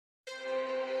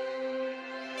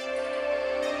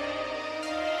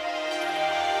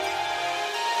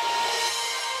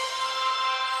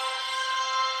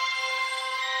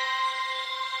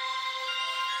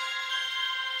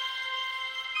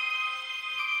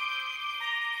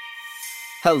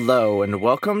Hello, and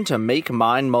welcome to Make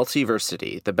Mine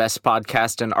Multiversity, the best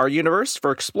podcast in our universe for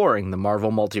exploring the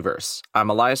Marvel multiverse. I'm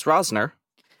Elias Rosner.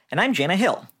 And I'm Jana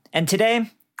Hill. And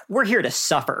today, we're here to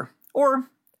suffer. Or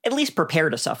at least prepare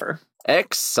to suffer.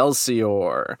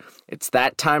 Excelsior! It's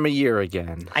that time of year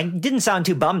again. I didn't sound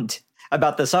too bummed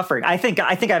about the suffering. I think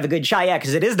I have a good shot,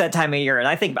 because it is that time of year, and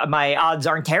I think my odds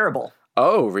aren't terrible.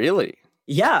 Oh, really?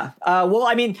 Yeah. We're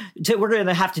going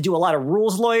to have to do a lot of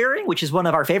rules lawyering, which is one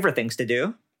of our favorite things to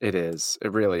do. It is.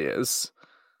 It really is.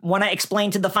 Want to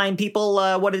explain to the fine people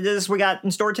what it is we got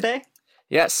in store today?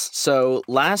 Yes. So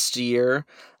last year,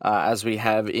 as we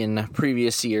have in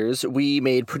previous years, we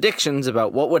made predictions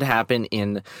about what would happen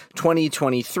in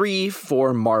 2023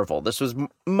 for Marvel. This was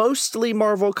mostly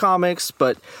Marvel comics,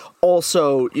 but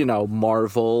also,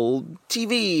 Marvel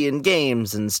TV and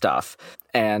games and stuff.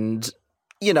 And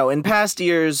in past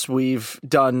years, we've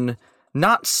done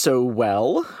not so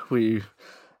well.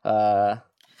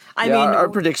 Our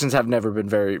predictions have never been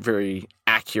very, very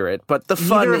accurate, but the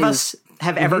fun neither of us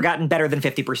have ever gotten better than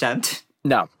 50%.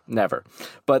 No, never.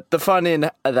 But the fun in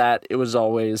that it was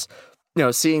always,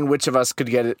 seeing which of us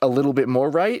could get it a little bit more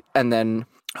right, and then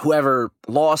whoever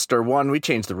lost or won, we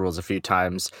changed the rules a few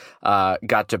times,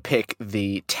 got to pick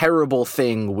the terrible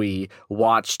thing we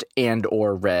watched and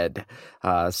or read.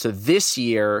 So this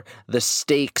year, the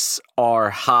stakes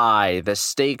are high. The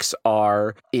stakes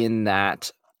are in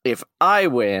that if I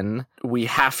win, we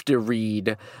have to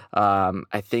read,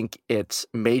 I think it's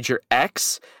Major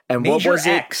X. And Major what was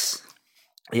X.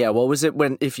 It? Yeah, what was it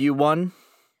if you won?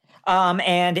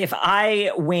 And if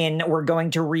I win, we're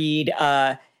going to read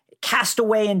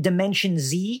Castaway in Dimension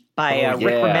Z by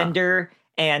Rick Remender,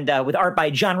 and with art by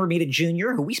John Romita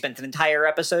Jr., who we spent an entire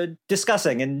episode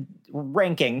discussing and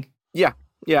ranking. Yeah,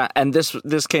 and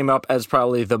this came up as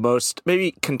probably the most,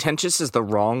 maybe contentious is the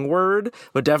wrong word,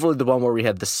 but definitely the one where we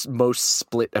had the most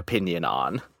split opinion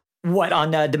on. What, on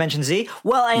Dimension Z?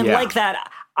 Well, and like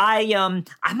that, I'm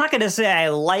not going to say I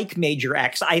like Major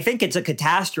X. I think it's a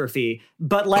catastrophe,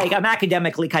 but I'm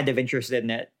academically kind of interested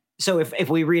in it. So if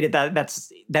we read it,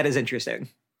 that is interesting.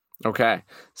 Okay,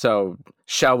 so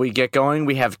shall we get going?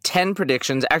 We have 10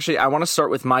 predictions. Actually, I want to start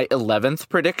with my 11th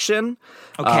prediction.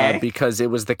 Okay. Because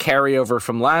it was the carryover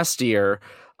from last year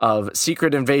of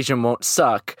Secret Invasion won't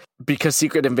suck because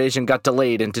Secret Invasion got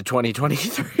delayed into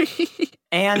 2023.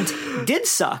 And did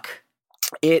suck.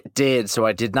 It did, so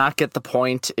I did not get the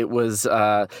point. It was,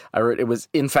 it was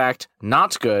in fact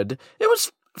not good. It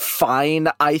was fine,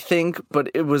 I think, but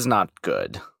it was not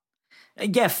good.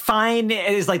 Yeah, fine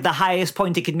is the highest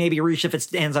point it could maybe reach if it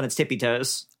stands on its tippy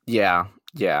toes. Yeah,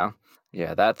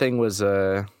 that thing was,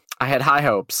 I had high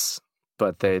hopes,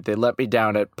 but they let me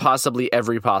down at possibly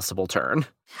every possible turn.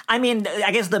 I mean,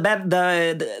 I guess the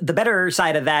better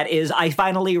side of that is I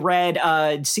finally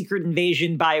read Secret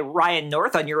Invasion by Ryan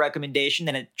North on your recommendation,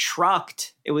 and it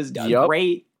trucked. It was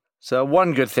great. So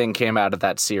one good thing came out of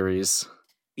that series.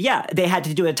 Yeah, they had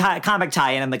to do a comic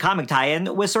tie-in, and the comic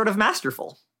tie-in was sort of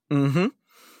masterful. Mm-hmm.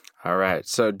 All right.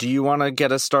 So do you want to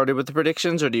get us started with the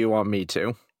predictions, or do you want me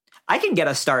to? I can get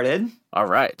us started. All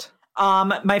right.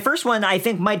 My first one, I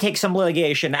think, might take some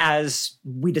litigation, as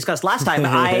we discussed last time.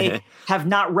 I have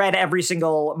not read every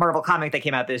single Marvel comic that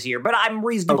came out this year, but I'm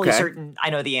reasonably certain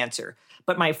I know the answer.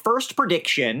 But my first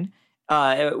prediction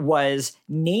was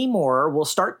Namor will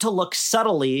start to look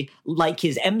subtly like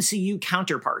his MCU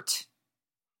counterpart.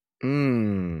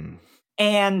 And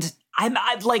I'm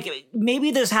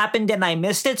maybe this happened and I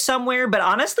missed it somewhere, but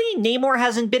honestly, Namor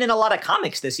hasn't been in a lot of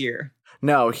comics this year.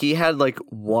 No, he had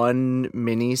one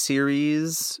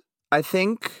miniseries, I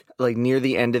think, near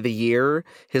the end of the year.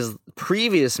 His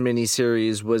previous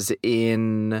miniseries was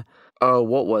in,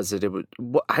 what was it?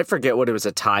 I forget what it was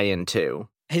a tie-in to.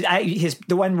 The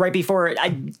one right before,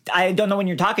 I don't know when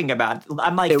you're talking about.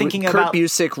 I'm thinking about. Kurt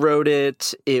Busiek wrote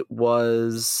it. It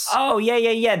was. Oh,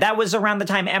 yeah. That was around the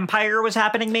time Empire was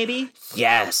happening, maybe?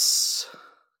 Yes.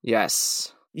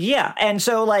 Yeah, and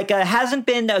so hasn't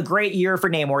been a great year for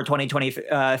Namor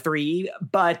 2023,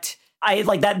 but I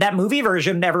that movie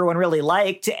version everyone really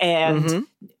liked, and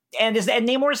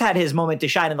Namor's had his moment to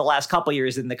shine in the last couple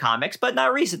years in the comics, but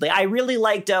not recently. I really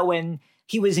liked when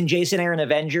he was in Jason Aaron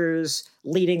Avengers,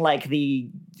 leading the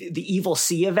Evil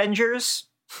Sea Avengers.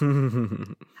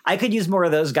 I could use more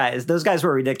of those guys. Those guys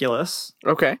were ridiculous.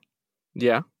 Okay,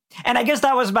 yeah. And I guess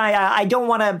that was my, I don't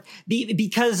want to be,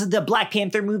 because the Black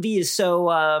Panther movie is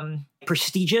so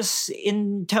prestigious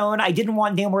in tone, I didn't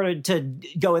want Namor to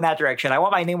go in that direction. I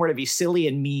want my Namor to be silly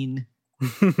and mean.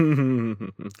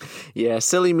 Yeah,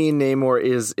 silly mean Namor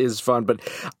is fun, but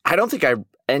I don't think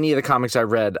any of the comics I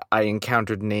read I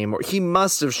encountered Namor. He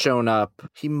must have shown up.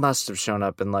 He must have shown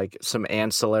up in like some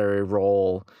ancillary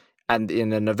role and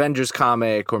in an Avengers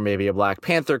comic or maybe a Black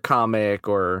Panther comic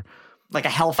or like a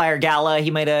Hellfire Gala.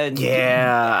 He might have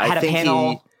had a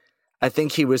panel. I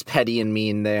think he was petty and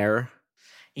mean there.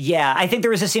 Yeah, I think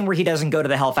there was a scene where he doesn't go to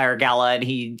the Hellfire Gala and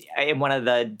he in one of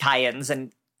the tie-ins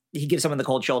and he gives someone the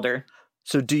cold shoulder.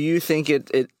 So do you think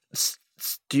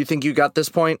do you think you got this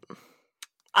point?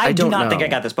 I do not think I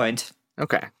got this point.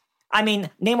 Okay. I mean,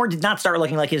 Namor did not start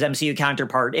looking like his MCU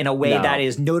counterpart in a way that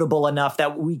is notable enough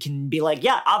that we can be like,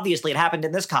 yeah, obviously it happened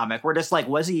in this comic. We're just like,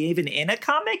 was he even in a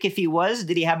comic? If he was,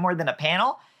 did he have more than a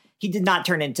panel? He did not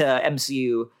turn into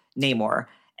MCU Namor.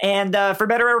 And for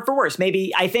better or for worse,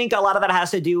 maybe I think a lot of that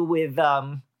has to do with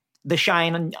the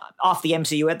shine off the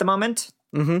MCU at the moment.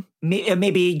 Mm-hmm.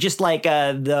 Maybe just like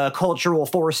the cultural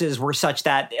forces were such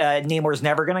that Namor's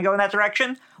never going to go in that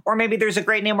direction. Or maybe there's a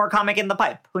great Namor comic in the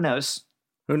pipe. Who knows?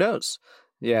 Who knows?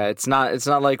 Yeah, it's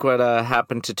not like what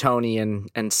happened to Tony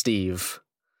and Steve.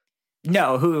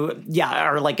 No, who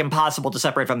are like impossible to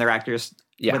separate from their actors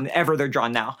whenever they're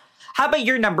drawn now. How about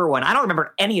your number one? I don't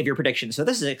remember any of your predictions, so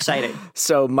this is exciting.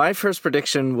 So my first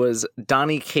prediction was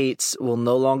Donny Cates will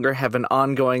no longer have an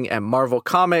ongoing at Marvel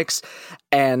Comics,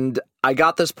 and I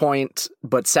got this point,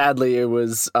 but sadly it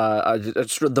was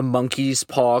the monkey's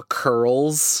paw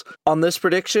curls on this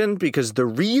prediction, because the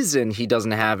reason he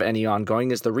doesn't have any ongoing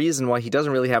is the reason why he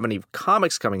doesn't really have any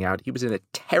comics coming out. He was in a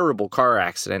terrible car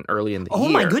accident early in the year. Oh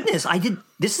my goodness,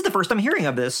 this is the first I'm hearing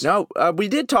of this. No, we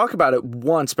did talk about it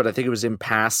once, but I think it was in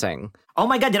passing. Oh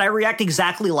my God, did I react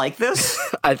exactly like this?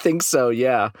 I think so,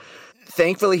 yeah.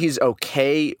 Thankfully he's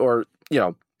okay, or,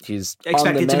 he's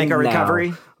expected to make a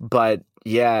recovery. Now, but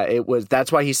yeah,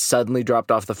 that's why he suddenly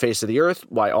dropped off the face of the earth,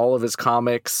 why all of his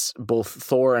comics, both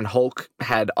Thor and Hulk,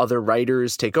 had other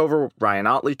writers take over. Ryan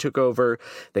Ottley took over.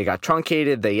 They got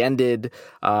truncated. They ended.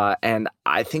 And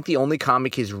I think the only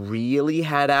comic he's really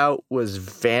had out was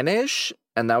Vanish,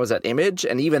 and that was at Image.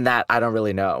 And even that, I don't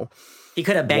really know. He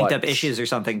could have banked up issues or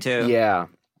something, too. Yeah.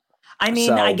 I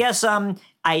mean, I guess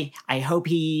I hope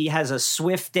he has a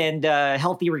swift and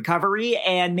healthy recovery,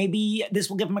 and maybe this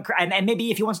will give him and maybe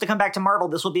if he wants to come back to Marvel,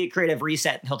 this will be a creative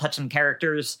reset. He'll touch some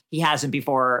characters he hasn't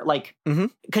before, like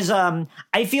because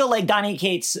I feel like Donny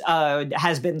Cates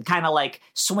has been kind of like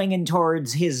swinging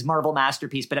towards his Marvel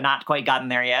masterpiece, but not quite gotten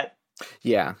there yet.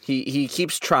 Yeah, he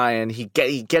keeps trying. He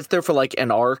gets there for like an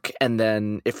arc, and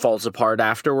then it falls apart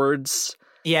afterwards.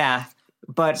 Yeah,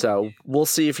 but so we'll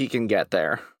see if he can get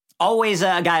there. Always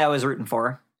a guy I was rooting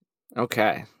for.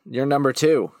 Okay, you're number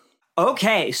two.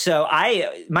 Okay, so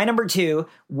my number two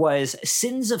was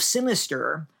Sins of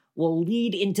Sinister will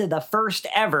lead into the first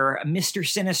ever Mr.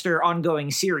 Sinister ongoing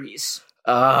series.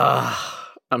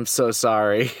 I'm so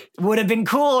sorry. Would have been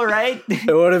cool, right?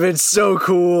 It would have been so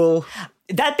cool.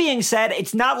 That being said,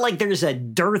 it's not like there's a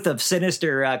dearth of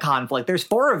Sinister conflict. There's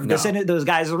 4 of those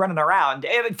guys running around.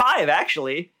 5,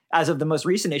 actually, as of the most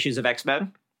recent issues of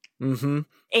X-Men. Mm-hmm.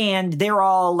 And they're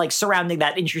all like surrounding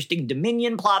that interesting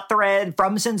Dominion plot thread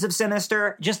from Sins of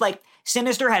Sinister. Just like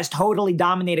Sinister has totally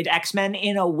dominated X-Men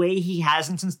in a way he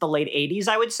hasn't since the late 80s,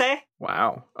 I would say.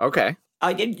 Wow. Okay.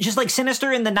 Just like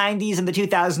Sinister in the 90s and the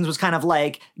 2000s was kind of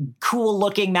like cool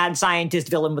looking mad scientist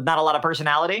villain with not a lot of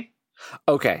personality.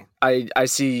 Okay. I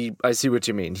see what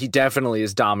you mean. He definitely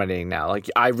is dominating now. Like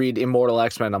I read Immortal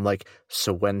X-Men, I'm like,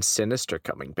 so when's Sinister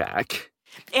coming back?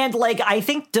 And, like, I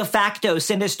think de facto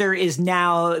Sinister is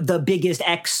now the biggest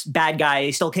X-bad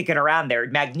guy still kicking around there.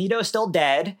 Magneto's still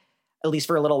dead, at least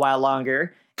for a little while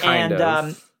longer. Kind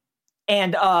of.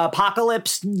 And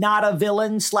Apocalypse, not a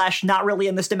villain / not really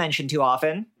in this dimension too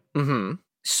often. Mm-hmm.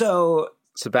 So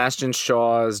Sebastian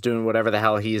Shaw is doing whatever the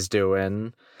hell he's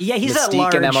doing. Yeah, he's at Mystique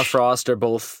large. and Emma Frost are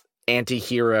both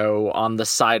anti-hero on the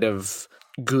side of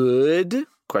good? ?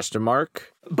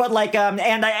 But like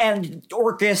and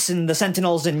Orcus and the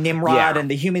Sentinels and Nimrod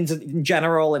and the humans in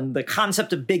general and the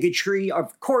concept of bigotry,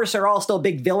 of course, are all still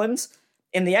big villains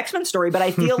in the X-Men story. But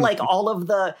I feel like all of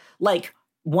the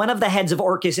one of the heads of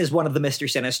Orcus is one of the Mr.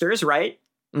 Sinisters, right?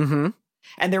 Mm-hmm.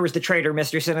 And there was the traitor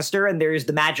Mr. Sinister, and there's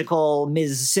the magical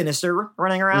Ms. Sinister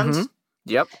running around. Mm-hmm.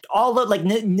 Yep. All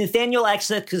the Nathaniel X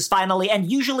is finally,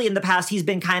 and usually in the past he's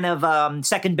been kind of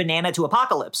second banana to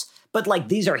Apocalypse. But like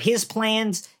these are his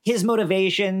plans, his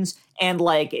motivations, and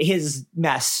like his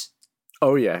mess.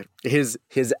 Oh yeah, his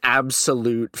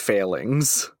absolute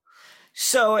failings.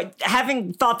 So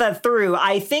having thought that through,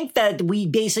 I think that we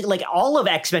basically, like, all of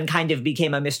X-Men kind of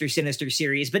became a Mr. Sinister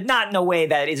series, but not in a way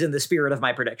that is in the spirit of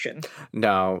my prediction.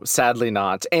 No, sadly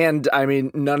not. And I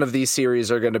mean, none of these series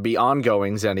are going to be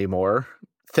ongoings anymore,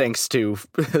 thanks to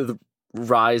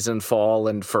Rise and Fall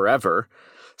and Forever.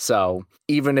 So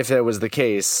even if it was the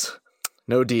case,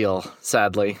 no deal,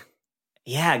 sadly.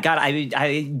 Yeah, God,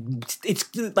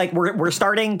 it's like we're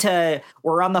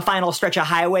on the final stretch of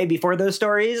highway before those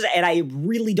stories, and I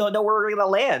really don't know where we're going to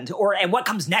land, and what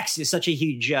comes next is such a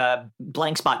huge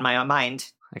blank spot in my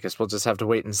mind. I guess we'll just have to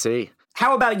wait and see.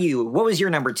 How about you? What was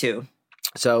your number 2?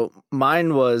 So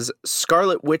mine was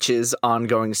Scarlet Witch's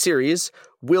ongoing series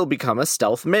will become a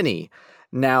stealth mini.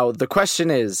 Now, the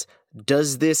question is,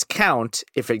 does this count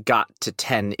if it got to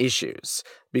 10 issues?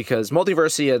 Because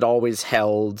Multiversity had always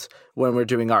held, when we're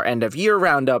doing our end of year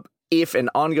roundup, if an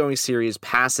ongoing series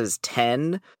passes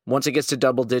 10, once it gets to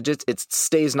double digits, it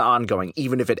stays an ongoing,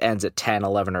 even if it ends at 10,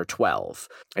 11, or 12.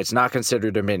 It's not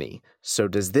considered a mini. So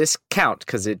does this count?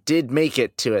 Because it did make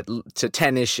it to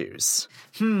 10 issues.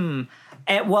 And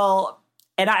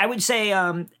I would say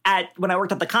when I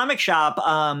worked at the comic shop,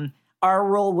 our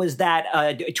rule was that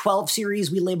a 12 series,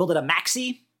 we labeled it a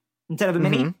maxi instead of a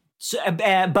mini. So,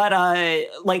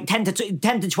 but like 10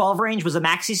 to 12 range was a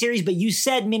maxi series, but you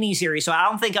said mini series, so I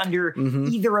don't think under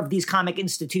either of these comic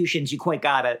institutions you quite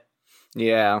got it.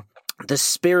 Yeah. The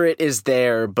spirit is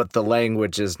there, but the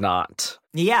language is not.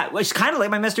 Yeah, it's kind of like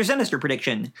my Mr. Sinister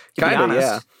prediction, to be honest. honest.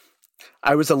 Yeah.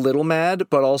 I was a little mad,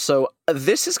 but also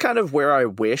this is kind of where I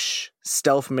wish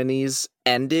stealth minis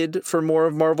ended for more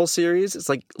of Marvel series. It's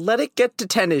like, let it get to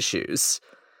 10 issues.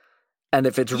 And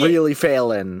if it's really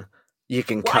failing, you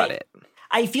can cut it.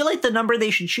 I feel like the number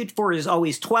they should shoot for is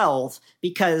always 12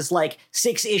 because, like,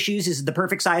 6 issues is the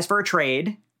perfect size for a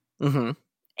trade. Mm-hmm.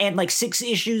 And, like, 6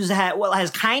 issues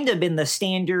has kind of been the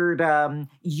standard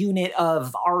unit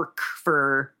of arc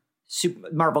for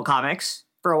Marvel Comics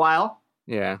for a while.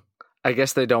 Yeah. I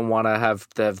guess they don't want to have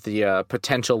the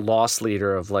potential loss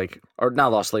leader of, like, or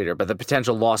not loss leader, but the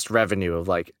potential lost revenue of,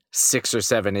 like, 6 or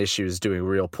 7 issues doing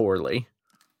real poorly.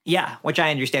 Yeah, which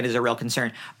I understand is a real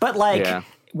concern. But, like,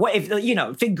 what if,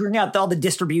 figuring out all the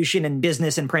distribution and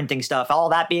business and printing stuff, all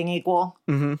that being equal?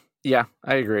 Mm-hmm. Yeah,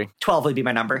 I agree. 12 would be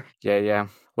my number. Yeah.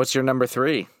 What's your number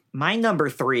 3? My number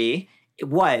 3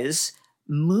 was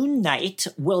Moon Knight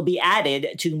will be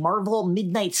added to Marvel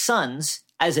Midnight Suns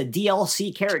as a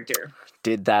DLC character.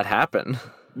 Did that happen?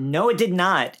 No, it did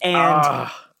not. And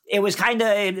it was kind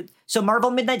of... So Marvel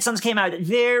Midnight Suns came out at the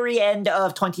very end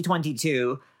of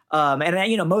 2022. And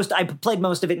I played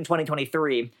most of it in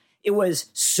 2023. It was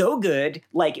so good,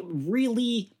 like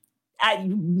really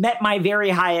met my very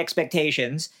high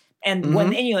expectations. And when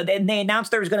they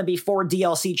announced there was going to be 4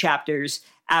 DLC chapters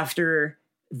after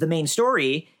the main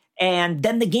story, and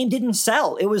then the game didn't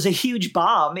sell. It was a huge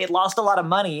bomb. It lost a lot of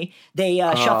money. They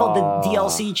shuffled the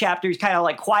DLC chapters kind of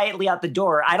like quietly out the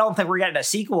door. I don't think we're getting a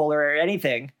sequel or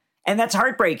anything. And that's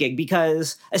heartbreaking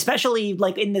because especially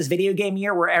like in this video game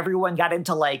year where everyone got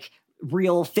into like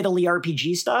real fiddly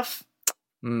RPG stuff.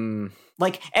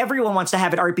 Like everyone wants to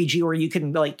have an RPG where you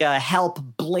can like help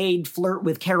Blade flirt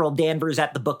with Carol Danvers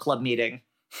at the book club meeting.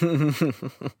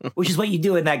 Which is what you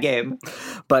do in that game.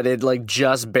 But it like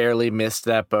just barely missed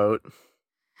that boat.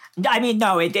 I mean,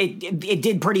 no, it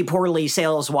did pretty poorly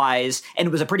sales-wise, and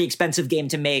it was a pretty expensive game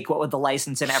to make, what with the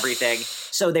license and everything.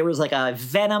 So there was like a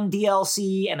Venom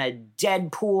DLC and a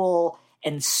Deadpool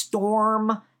and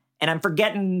Storm, and I'm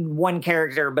forgetting one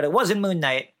character, but it wasn't Moon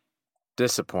Knight.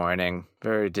 Disappointing.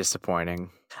 Very disappointing.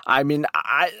 I mean,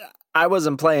 I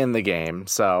wasn't playing the game,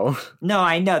 so... No,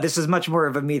 I know. This is much more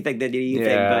of a me thing than you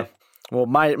think, but... Well,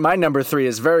 my number 3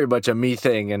 is very much a me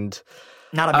thing, and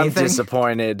not a me I'm thing?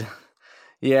 Disappointed.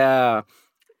 Yeah.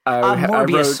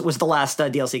 Morbius was the last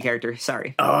DLC character.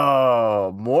 Sorry.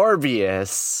 Oh,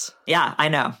 Morbius. Yeah, I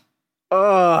know.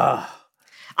 Oh.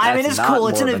 I mean, it's cool.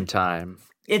 It's time.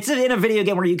 It's in a video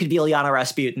game where you could be Ilyana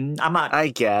Rasputin. I'm not... I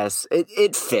guess.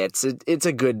 It fits. It's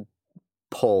a good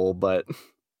pull, but...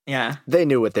 Yeah. They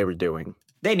knew what they were doing.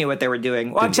 They knew what they were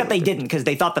doing. Well, except they didn't, because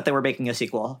they thought that they were making a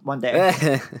sequel one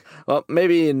day. Well,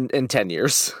 maybe in 10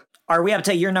 years. Are we up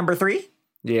to your number 3?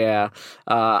 Yeah.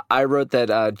 I wrote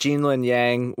that Jean Lin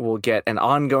Yang will get an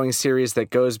ongoing series that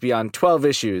goes beyond 12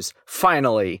 issues.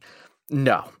 Finally.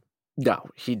 No,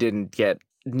 he didn't get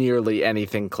nearly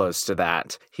anything close to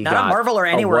that. He Not got on Marvel or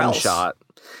anywhere else. Shot.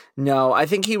 No, I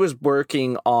think he was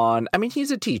working on... I mean, he's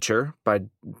a teacher,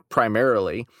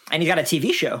 primarily. And he got a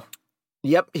TV show.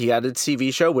 Yep, he had a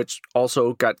TV show, which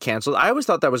also got canceled. I always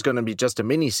thought that was going to be just a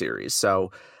miniseries,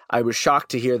 so I was shocked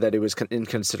to hear that it was in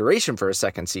consideration for a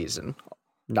second season.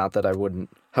 Not that I wouldn't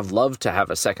have loved to have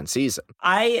a second season.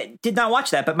 I did not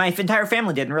watch that, but my entire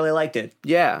family did and really liked it.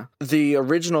 Yeah. The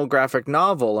original graphic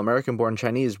novel, American Born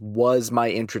Chinese, was my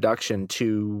introduction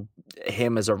to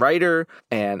him as a writer.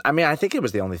 And I mean, I think it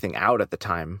was the only thing out at the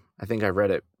time. I think I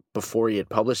read it before he had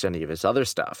published any of his other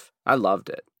stuff. I loved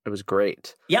it. It was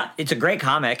great. Yeah, it's a great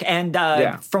comic. And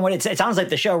from what it sounds like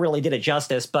the show really did it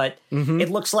justice, but it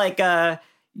looks like,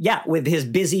 with his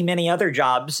busy many other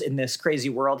jobs in this crazy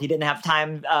world, he didn't have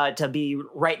time to be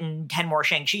writing 10 more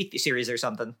Shang-Chi series or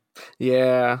something.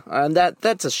 Yeah, and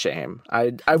that's a shame.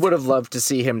 I would have loved to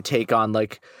see him take on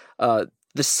I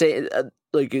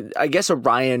guess a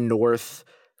Ryan North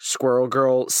Squirrel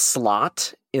Girl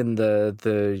slot in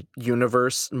the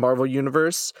Marvel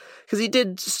universe, because he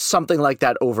did something like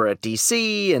that over at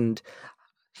DC, and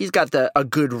he's got a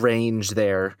good range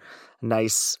there.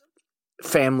 Nice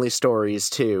family stories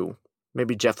too.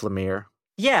 Maybe Jeff Lemire.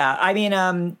 Yeah, I mean,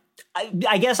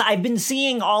 I guess I've been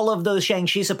seeing all of those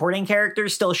Shang-Chi supporting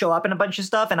characters still show up in a bunch of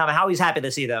stuff, and I'm always happy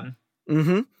to see them.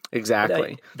 Mm-hmm.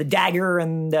 Exactly. The dagger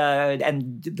and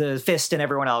the fist and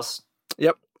everyone else.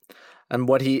 Yep. And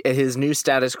his new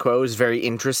status quo is very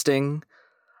interesting.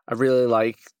 I really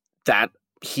like that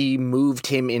he moved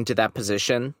him into that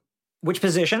position. Which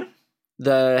position?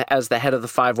 As the head of the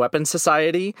Five Weapons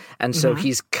Society. And so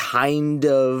he's kind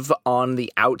of on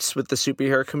the outs with the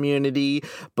superhero community,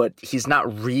 but he's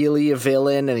not really a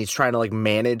villain, and he's trying to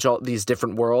manage all these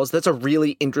different worlds. That's a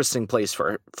really interesting place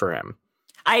for him.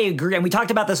 I agree, and we talked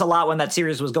about this a lot when that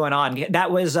series was going on. That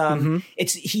was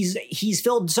he's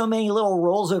filled so many little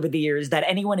roles over the years that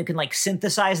anyone who can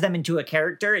synthesize them into a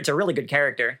character, it's a really good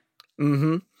character.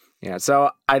 Mm-hmm. Yeah,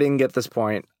 so I didn't get this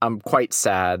point. I'm quite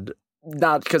sad.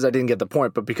 Not because I didn't get the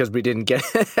point, but because we didn't get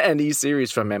any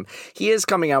series from him. He is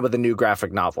coming out with a new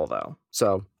graphic novel, though,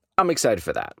 so I'm excited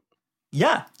for that.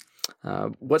 Yeah.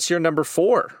 What's your number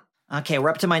 4? Okay, we're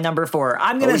up to my number 4.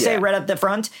 I'm going to say right up the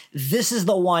front, this is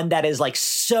the one that is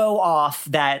so off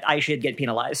that I should get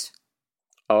penalized.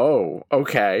 Oh,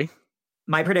 okay.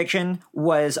 My prediction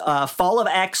was Fall of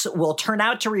X will turn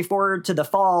out to refer to the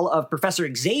fall of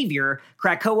Professor Xavier.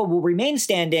 Krakoa will remain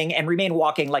standing and remain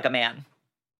walking like a man.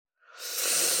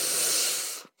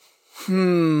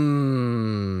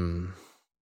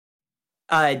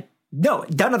 No,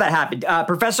 none of that happened.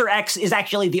 Professor X is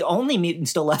actually the only mutant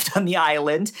still left on the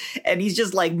island, and he's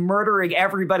just murdering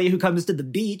everybody who comes to the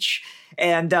beach.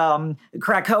 And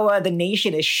Krakoa, the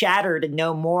nation, is shattered and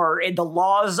no more. And the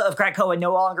laws of Krakoa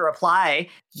no longer apply.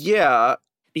 Yeah.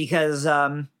 Because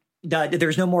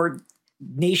there's no more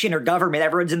nation or government.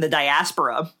 Everyone's in the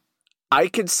diaspora. I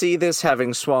could see this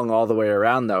having swung all the way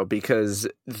around, though, because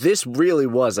this really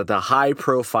was at the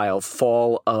high-profile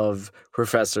fall of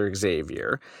Professor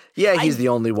Xavier. Yeah, he's the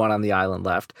only one on the island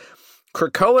left.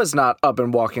 Krakoa's not up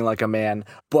and walking like a man,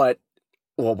 but,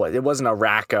 it wasn't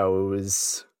Arakko, it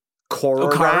was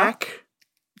Korarak?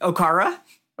 Okara?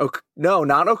 No,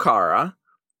 not Okara.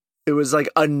 It was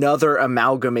another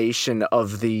amalgamation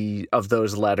of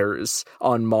those letters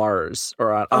on Mars,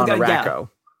 or on Arakko. Yeah.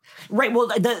 Right. Well,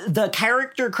 the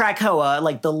character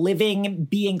Krakoa, the living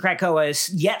being Krakoa,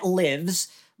 yet lives,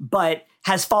 but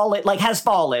has fallen.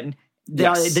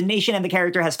 Yes. The nation and the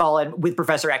character has fallen with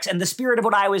Professor X. And the spirit of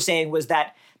what I was saying was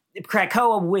that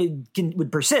Krakoa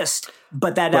would persist,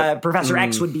 but that Professor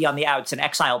X would be on the outs and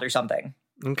exiled or something.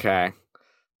 Okay.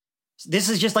 This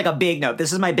is just a big note.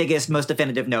 This is my biggest, most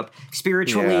definitive note.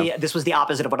 Spiritually, This was the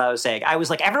opposite of what I was saying. I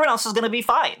was everyone else is going to be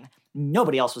fine.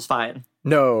 Nobody else was fine.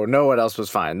 No one else was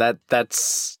fine.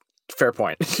 That's fair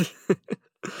point.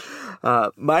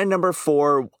 My number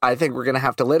 4, I think we're going to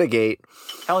have to litigate.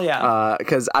 Hell yeah.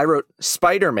 Because I wrote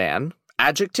Spider-Man,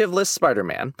 adjectiveless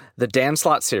Spider-Man, the Dan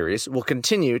Slott series, will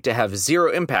continue to have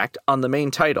zero impact on the main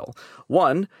title.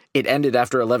 1, it ended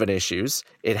after 11 issues.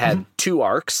 It had 2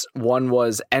 arcs. One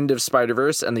was End of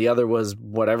Spider-Verse, and the other was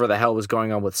whatever the hell was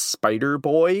going on with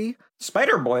Spider-Boy.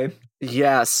 Spider-Boy?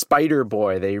 Yeah,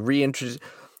 Spider-Boy. They reintroduced...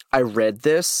 I read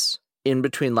this in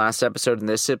between last episode and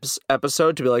this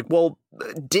episode to be well,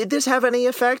 did this have any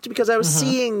effect? Because I was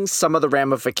seeing some of the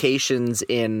ramifications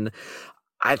in...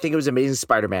 I think it was Amazing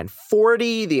Spider-Man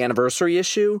 40, the anniversary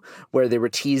issue, where they were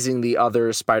teasing the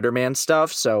other Spider-Man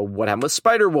stuff. So what happened with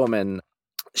Spider-Woman?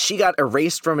 She got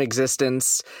erased from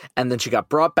existence, and then she got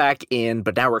brought back in,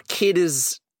 but now her kid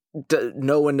is...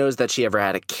 No one knows that she ever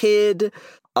had a kid.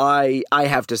 I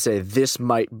have to say, this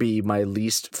might be my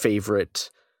least favorite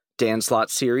Dan Slott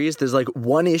series. There's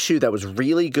one issue that was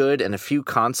really good and a few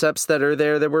concepts that are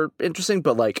there that were interesting,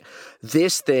 but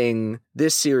this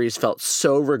series felt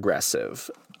so regressive.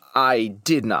 I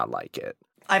did not like it.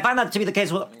 I find that to be the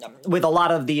case with a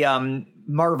lot of the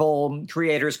Marvel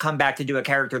creators come back to do a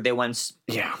character they once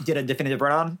did a definitive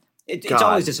run on. It's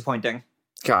always disappointing.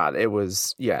 God, it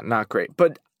was, not great.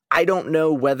 But I don't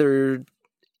know whether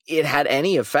it had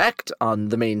any effect on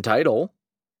the main title.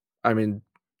 I mean,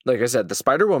 like I said, the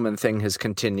Spider-Woman thing has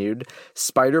continued.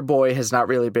 Spider-Boy has not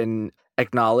really been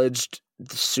acknowledged.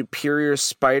 The Superior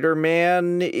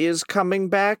Spider-Man is coming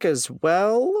back as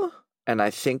well. And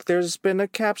I think there's been a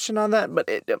caption on that, but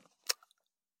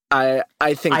I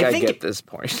think I get this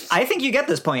point. I think you get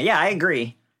this point. Yeah, I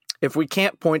agree. If we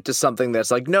can't point to something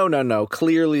that's like, no,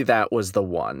 clearly that was the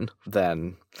one,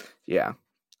 then yeah.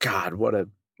 God, what a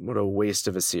waste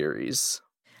of a series.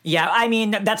 Yeah, I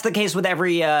mean, that's the case with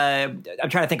every, I'm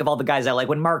trying to think of all the guys I like.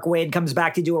 When Mark Waid comes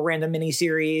back to do a random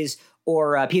miniseries,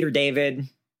 or Peter David.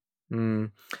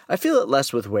 I feel it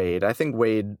less with Waid. I think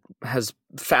Waid has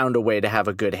found a way to have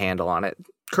a good handle on it.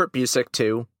 Kurt Busiek,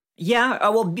 too. Yeah,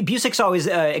 well, Busiek's always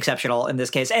exceptional in this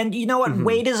case. And you know what?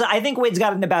 I think Wade's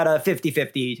gotten about a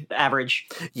 50-50 average.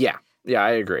 Yeah,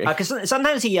 I agree. Because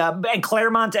sometimes he, and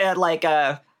Claremont, I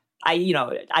love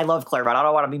Claremont. I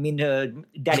don't want to be mean to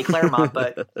Daddy Claremont,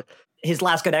 but his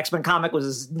last good X-Men comic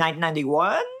was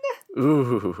 1991.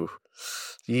 Ooh,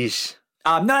 yeesh.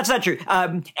 No, that's not true.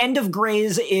 End of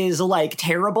Grays is like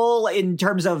terrible in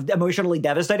terms of emotionally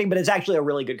devastating, but it's actually a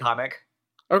really good comic.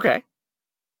 Okay.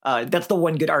 That's the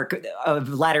one good arc of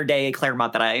latter day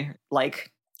Claremont that I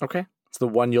like. Okay. It's the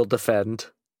one you'll defend.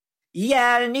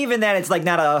 Yeah, and even then it's like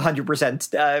not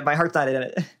 100%. My heart's not in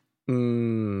it.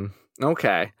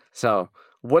 Okay. So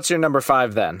what's your number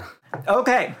 5 then?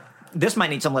 Okay. This might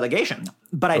need some litigation,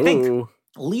 but I think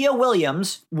Leah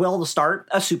Williams will start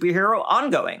a superhero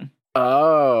ongoing.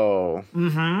 Oh.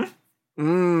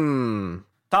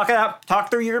 Talk it up.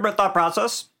 Talk through your thought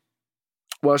process.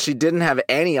 Well, she didn't have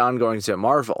any ongoings at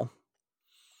Marvel.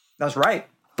 That's right.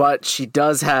 But she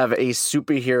does have a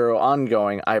superhero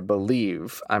ongoing, I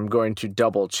believe. I'm going to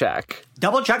double check.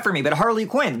 Double check for me, but Harley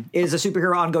Quinn is a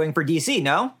superhero ongoing for DC,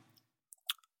 no?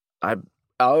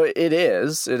 It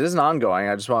is. It is an ongoing.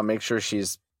 I just want to make sure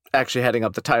she's actually heading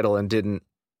up the title and didn't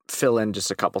fill in just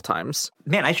a couple times.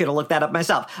 Man, I should have looked that up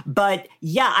myself. But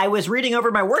yeah, I was reading over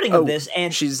my wording of this,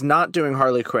 and she's not doing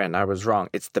Harley Quinn. I was wrong.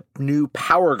 It's the new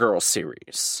Power Girl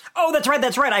series. Oh,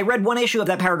 that's right. I read one issue of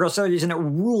that Power Girl series, and it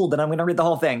ruled, and I'm going to read the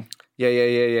whole thing.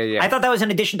 Yeah. I thought that was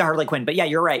in addition to Harley Quinn, but yeah,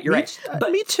 you're right.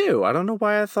 But me too. I don't know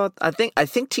why I thought. I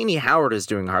think Teenie Howard is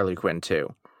doing Harley Quinn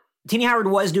too. Teenie Howard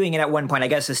was doing it at one point. I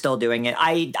guess is still doing it.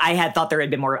 I had thought there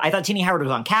had been more. I thought Teenie Howard was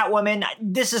on Catwoman.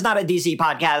 This is not a DC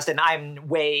podcast, and I'm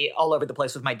way all over the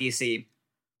place with my DC.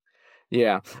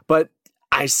 Yeah, but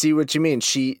I see what you mean.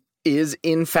 She is,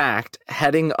 in fact,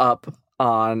 heading up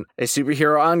on a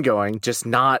superhero ongoing, just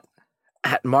not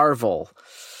at Marvel.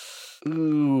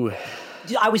 Ooh.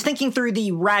 I was thinking through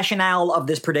the rationale of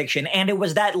this prediction, and it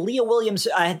was that Leah Williams,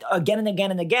 again and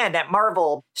again and again, at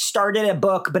Marvel, started a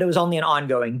book, but it was only an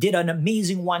ongoing, did an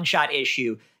amazing one-shot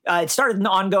issue. It started an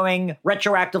ongoing,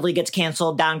 retroactively gets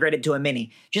canceled, downgraded to a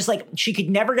mini. Just like, she could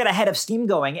never get ahead of steam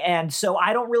going, and so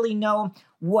I don't really know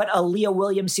what a Leah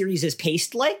Williams series is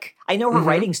paced like. I know her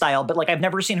writing style, but like I've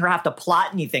never seen her have to plot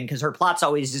anything, because her plots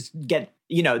always just get,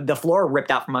 the floor ripped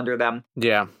out from under them.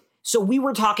 Yeah. So we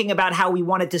were talking about how we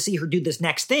wanted to see her do this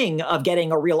next thing of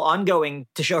getting a real ongoing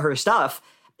to show her stuff.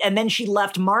 And then she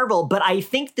left Marvel. But I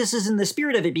think this is in the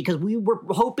spirit of it, because we were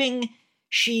hoping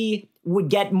she would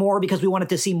get more because we wanted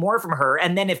to see more from her.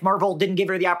 And then if Marvel didn't give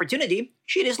her the opportunity,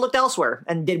 she just looked elsewhere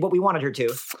and did what we wanted her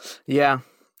to. Yeah,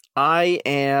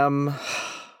 I'm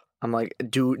like,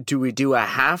 do we do a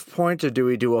half point or do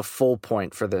we do a full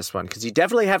point for this one? Because you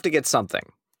definitely have to get something.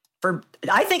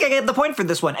 I think I get the point for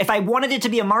this one. If I wanted it to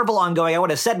be a Marvel ongoing, I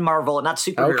would have said Marvel and not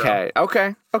superhero.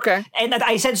 Okay. And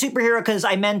I said superhero because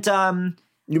I meant...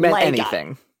 you meant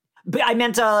anything. But I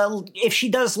meant if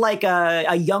she does like a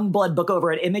Youngblood book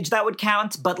over at Image, that would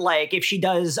count. But like if she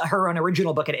does her own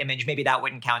original book at Image, maybe that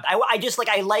wouldn't count. I just like,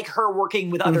 I like her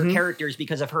working with other characters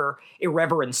because of her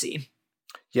irreverency.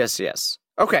 Yes.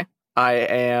 Okay.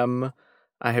 I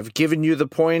have given you the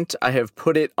point. I have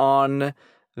put it on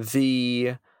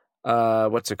the...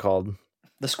 what's it called?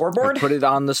 The scoreboard? I put it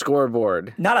on the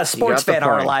scoreboard. Not a sports fan,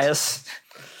 Elias.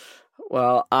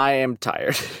 Well, I am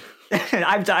tired.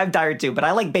 I'm tired too, but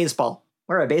I like baseball.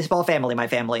 We're a baseball family, my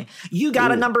family. You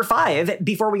got a number 5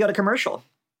 before we go to commercial.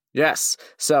 Yes.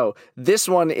 So this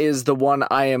one is the one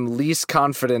I am least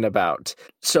confident about.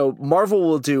 So Marvel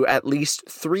will do at least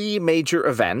 3 major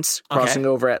events, crossing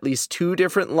over at least 2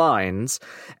 different lines,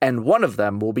 and one of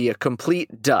them will be a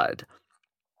complete dud.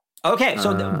 Okay,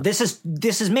 so this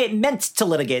is meant to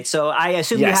litigate. So I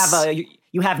assume you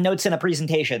you have notes in a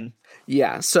presentation.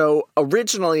 Yeah, so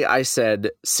originally I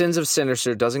said Sins of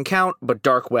Sinister doesn't count, but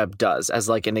Dark Web does, as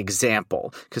like an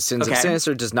example. Because Sins of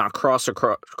Sinister does not cross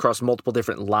multiple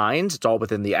different lines. It's all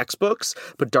within the X books.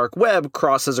 But Dark Web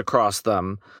crosses across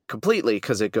them completely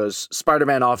because it goes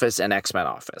Spider-Man Office and X-Men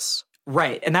Office.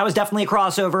 Right, and that was definitely a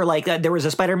crossover. Like, there was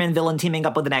a Spider-Man villain teaming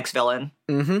up with an X-villain.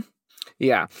 Mm-hmm.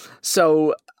 Yeah,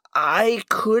 so I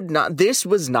could not... This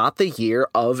was not the year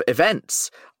of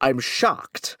events. I'm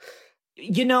shocked.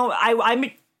 You know,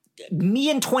 me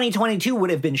in 2022 would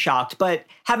have been shocked, but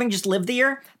having just lived the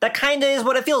year, that kind of is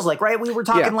what it feels like, right? We were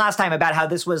talking last time about how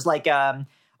this was like a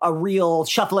real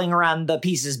shuffling around the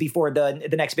pieces before the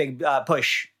next big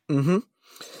push. Mm-hmm.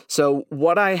 So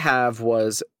what I have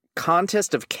was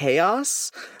Contest of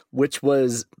Chaos, which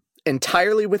was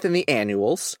entirely within the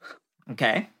annuals.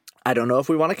 Okay. I don't know if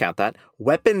we want to count that.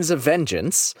 Weapons of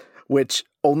Vengeance, which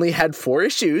only had 4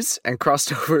 issues and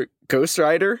crossed over Ghost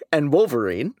Rider and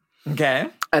Wolverine. Okay.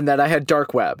 And then I had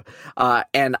Dark Web.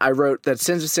 And I wrote that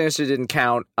Sins of Sinister didn't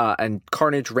count, and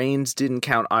Carnage Reigns didn't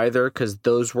count either, because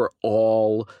those were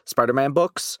all Spider-Man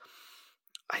books.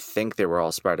 I think they were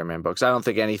all Spider-Man books. I don't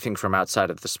think anything from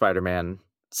outside of the Spider-Man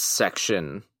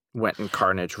section went in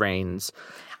Carnage Reigns.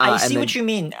 I see what you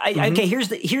mean. Okay,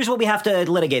 here's what we have to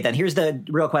litigate then. Here's the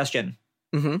real question.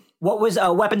 Mm-hmm. What was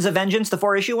Weapons of Vengeance, the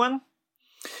 4-issue one?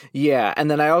 Yeah, and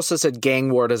then I also said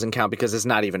Gang War doesn't count because it's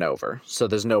not even over, so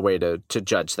there's no way to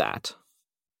judge that.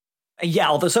 Yeah,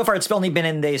 although so far it's only been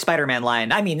in the Spider-Man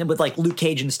line. I mean, with like Luke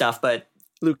Cage and stuff, but...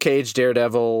 Luke Cage,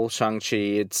 Daredevil, Shang-Chi,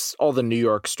 it's all the New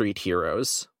York street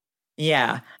heroes.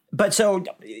 Yeah, but so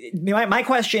my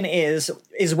question is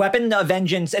Weapon of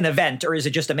Vengeance an event, or is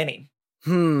it just a mini?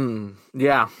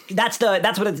 Yeah. That's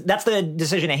the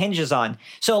decision it hinges on.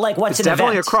 So like, what's an event? It's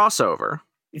definitely a crossover.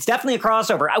 It's definitely a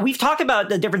crossover. We've talked about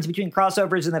the difference between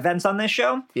crossovers and events on this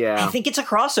show. Yeah. I think it's a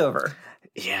crossover.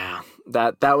 Yeah.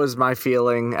 That was my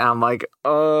feeling. I'm like,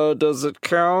 does it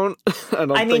count?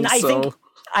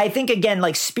 I think again,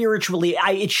 like spiritually,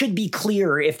 it should be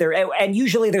clear if there, and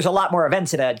usually there's a lot more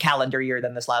events in a calendar year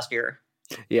than this last year.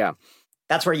 Yeah.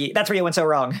 That's where you went so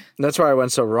wrong. That's where I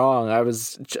went so wrong. I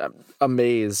was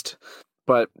amazed.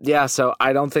 But yeah, so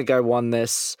I don't think I won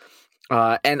this.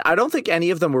 And I don't think any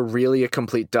of them were really a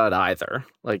complete dud either.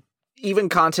 Like, even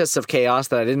Contests of Chaos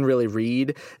that I didn't really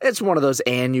read, it's one of those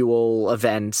annual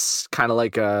events, kind of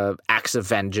like Acts of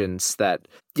Vengeance that,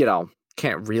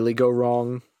 can't really go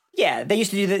wrong. Yeah, they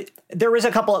used to do there was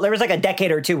like a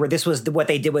decade or two where this was what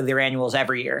they did with their annuals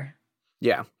every year.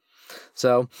 Yeah.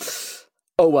 So,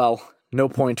 oh well, no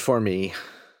point for me.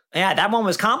 Yeah, that one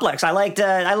was complex. I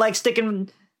liked sticking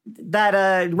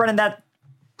that, running that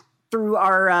through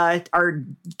our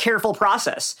careful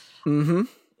process. Mm-hmm.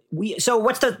 So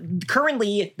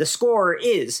currently the score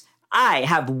is I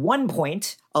have 1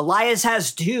 point. Elias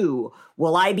has 2.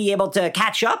 Will I be able to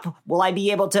catch up? Will I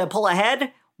be able to pull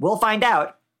ahead? We'll find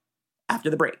out after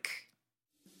the break.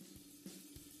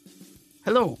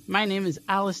 Hello, my name is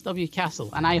Alice W. Castle,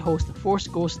 and I host Force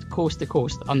Ghost Coast to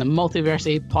Coast on the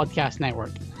Multiversity Podcast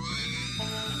Network.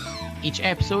 Each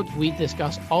episode, we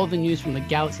discuss all the news from the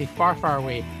galaxy far, far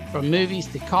away, from movies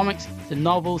to comics to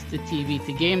novels to TV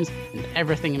to games and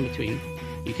everything in between.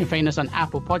 You can find us on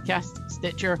Apple Podcasts,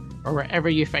 Stitcher, or wherever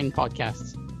you find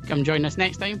podcasts. Come join us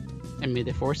next time, and may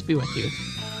the Force be with you.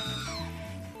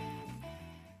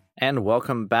 And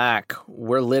welcome back.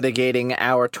 We're litigating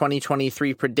our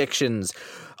 2023 predictions.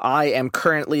 I am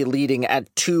currently leading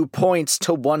at 2 points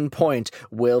to 1 point.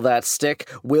 Will that stick?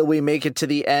 Will we make it to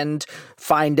the end?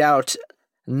 Find out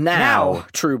now.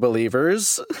 True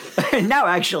believers. Now,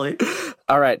 actually.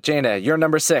 All right, Jaina, you're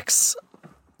number 6.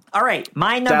 All right,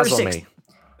 my number Dazzle 6. Me.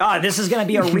 Oh, this is going to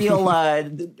be a real...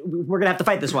 we're going to have to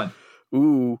fight this one.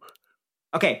 Ooh.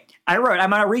 Okay, I'm going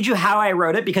to read you how I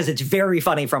wrote it because it's very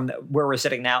funny from where we're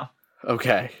sitting now.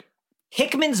 Okay.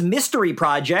 Hickman's mystery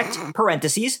project,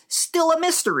 parentheses, still a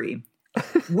mystery,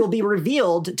 will be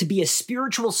revealed to be a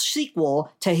spiritual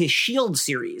sequel to his S.H.I.E.L.D.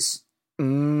 series.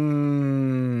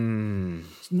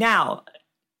 Now,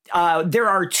 there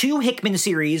are 2 Hickman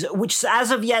series, which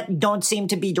as of yet don't seem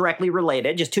to be directly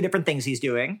related, just 2 different things he's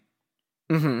doing.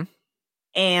 Mm-hmm.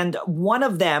 And one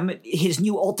of them, his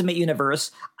new Ultimate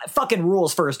Universe, fucking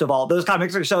rules, first of all. Those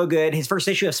comics are so good. His first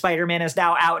issue of Spider-Man is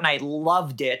now out, and I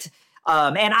loved it.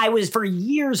 And I was, for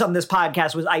years on this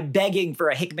podcast, was I begging for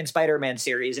a Hickman Spider-Man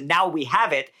series, and now we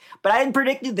have it. But I didn't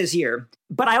predict it this year.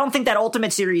 But I don't think that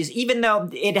Ultimate series, even though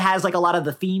it has like a lot of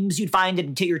the themes you'd find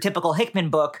into your typical Hickman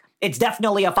book, it's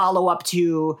definitely a follow-up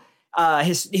to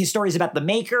his stories about the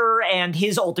Maker and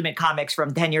his Ultimate comics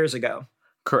from 10 years ago.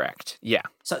 Correct. Yeah.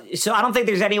 So I don't think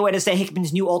there's any way to say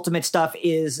Hickman's new Ultimate stuff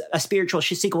is a spiritual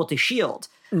sequel to S.H.I.E.L.D.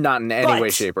 Not in any way,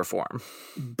 shape, or form.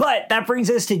 But that brings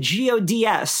us to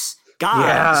GODS, Gods.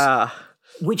 Yeah.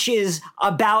 Which is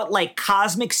about like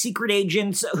cosmic secret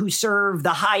agents who serve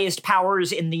the highest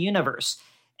powers in the universe.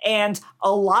 And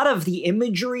a lot of the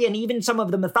imagery and even some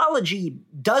of the mythology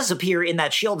does appear in that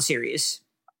S.H.I.E.L.D. series.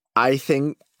 I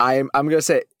think I'm going to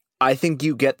say, I think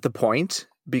you get the point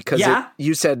because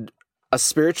you said a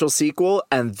spiritual sequel,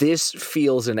 and this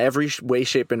feels in every way,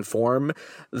 shape, and form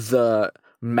the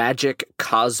magic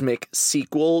cosmic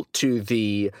sequel to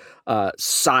the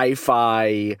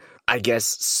sci-fi, I guess,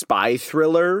 spy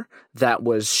thriller that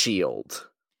was S.H.I.E.L.D.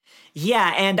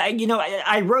 Yeah, and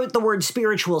I wrote the word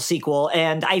spiritual sequel,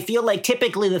 and I feel like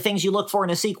typically the things you look for in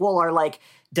a sequel are like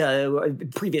the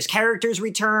previous characters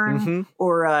return,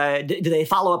 or do they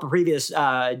follow up a previous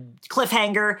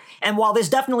cliffhanger? And while this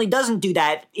definitely doesn't do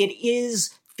that, it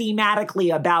is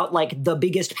thematically about like the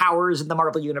biggest powers in the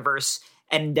Marvel universe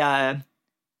and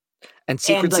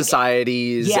secret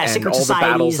societies and secret all the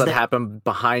battles that that happen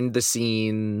behind the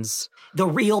scenes. The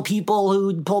real people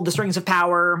who pulled the strings of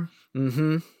power.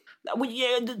 Mm-hmm.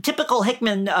 The typical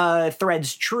Hickman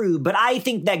thread's true, but I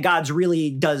think that Gods really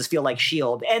does feel like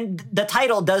S.H.I.E.L.D. And the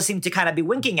title does seem to kind of be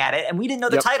winking at it, and we didn't know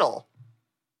the title.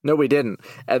 No, we didn't.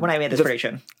 When I made this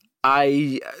prediction.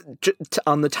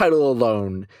 On the title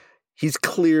alone, he's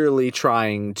clearly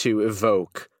trying to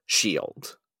evoke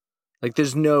S.H.I.E.L.D. Like,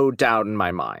 there's no doubt in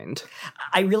my mind.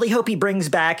 I really hope he brings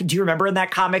back, do you remember in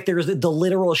that comic, there was the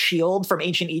literal shield from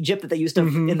ancient Egypt that they used to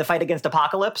in the fight against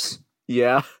Apocalypse?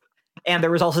 Yeah. And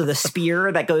there was also the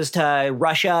spear that goes to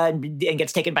Russia and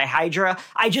gets taken by Hydra.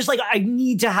 I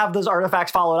need to have those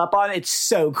artifacts followed up on. It's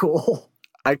so cool.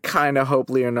 I kind of hope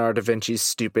Leonardo da Vinci's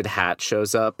stupid hat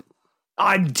shows up.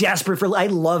 I'm desperate for. I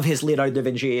love his Leonardo da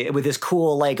Vinci with his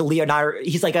cool, like, Leonardo.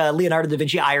 He's like a Leonardo da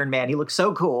Vinci Iron Man. He looks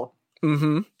so cool.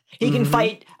 Mm-hmm. He can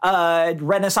fight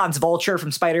Renaissance Vulture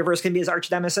from Spider-Verse, can be his arch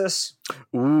nemesis.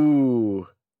 Ooh,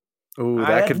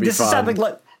 that could be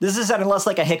fun. This is sounding less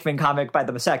like a Hickman comic by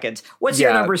the second. What's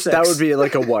your number 6? That would be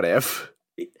like a what if.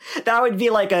 That would be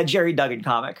like a Jerry Duggan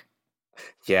comic.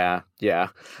 Yeah.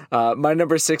 My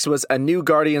number 6 was a new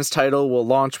Guardians title will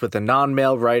launch with a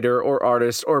non-male writer or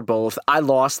artist or both. I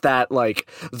lost that like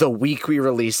the week we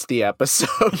released the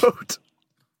episode.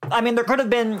 I mean, there could have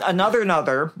been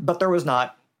another, but there was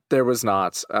not. There was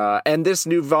not. And this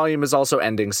new volume is also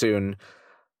ending soon.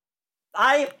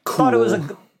 Thought it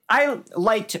was I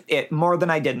liked it more than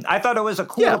I didn't. I thought it was a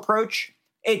cool approach.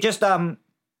 It just,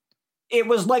 it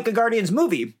was like a Guardians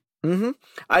movie. Mm-hmm.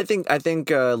 I think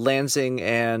Lansing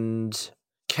and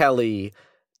Kelly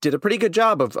did a pretty good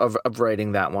job of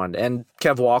writing that one. And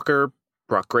Kev Walker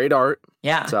brought great art.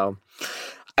 Yeah. So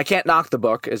I can't knock the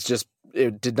book. It's just,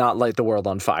 it did not light the world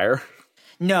on fire.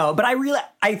 No, but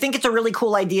I think it's a really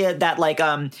cool idea that like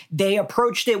they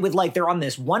approached it with like they're on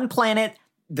this one planet,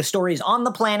 the story's on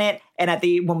the planet, and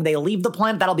when they leave the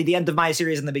planet, that'll be the end of my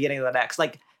series and the beginning of the next.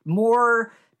 Like,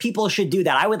 more people should do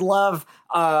that. I would love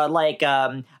a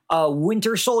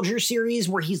Winter Soldier series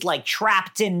where he's like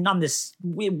trapped on this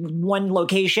one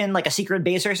location, like a secret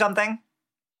base or something.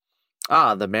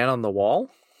 The Man on the Wall?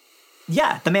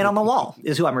 Yeah, the Man on the Wall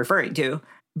is who I'm referring to.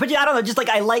 But yeah, I don't know, just like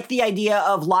I like the idea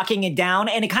of locking it down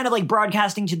and it kind of like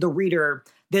broadcasting to the reader,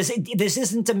 this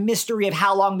isn't a mystery of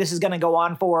how long this is going to go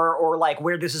on for or like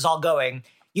where this is all going.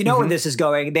 You know where this is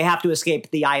going. They have to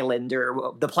escape the island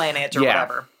or the planet or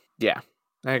whatever. Yeah,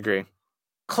 I agree.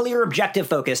 Clear objective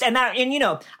focused. And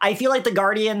I feel like the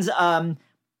Guardians,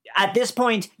 at this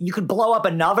point, you could blow up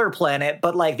another planet,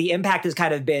 but like the impact has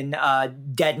kind of been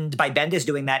deadened by Bendis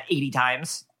doing that 80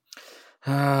 times.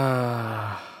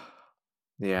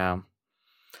 Yeah.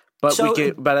 But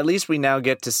but at least we now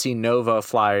get to see Nova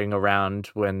flying around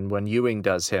when Ewing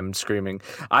does him screaming,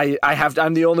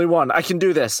 I'm the only one. I can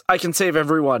do this. I can save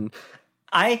everyone.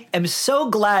 I am so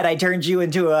glad I turned you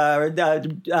into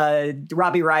a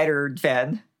Robbie Ryder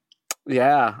fan.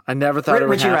 Yeah, I never thought it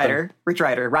would happen. Rich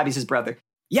Ryder, Robbie's his brother.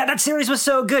 Yeah, that series was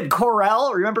so good.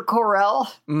 Corel, remember Corel?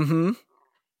 Mm-hmm.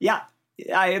 Yeah,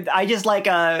 I just like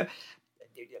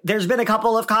there's been a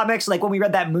couple of comics, like when we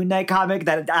read that Moon Knight comic,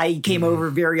 that I came over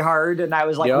very hard, and I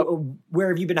was like, where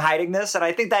have you been hiding this? And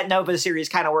I think that Nova series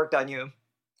kind of worked on you.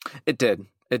 It did.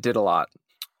 It did a lot.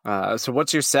 So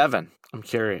what's your 7? I'm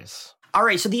curious. All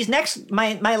right, so these next,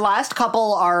 my last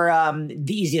couple are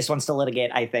the easiest ones to litigate,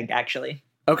 I think, actually.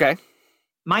 Okay.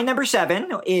 My number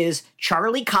 7 is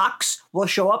Charlie Cox will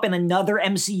show up in another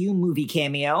MCU movie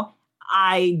cameo.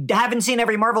 I haven't seen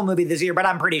every Marvel movie this year, but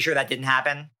I'm pretty sure that didn't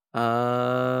happen.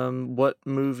 What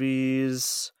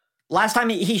movies? Last time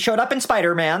he showed up in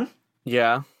Spider-Man.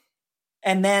 Yeah.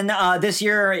 And then this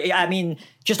year, I mean,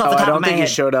 just off the top of my head, I don't think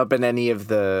he showed up in any of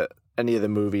the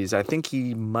movies. I think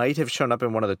he might have shown up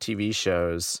in one of the TV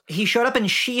shows. He showed up in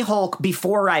She-Hulk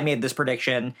before I made this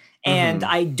prediction, and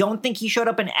I don't think he showed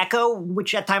up in Echo,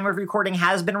 which at time of recording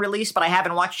has been released, but I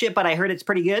haven't watched it, but I heard it's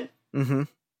pretty good. Mm-hmm.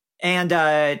 And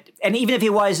even if he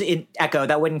was in Echo,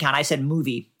 that wouldn't count. I said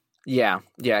movie. Yeah,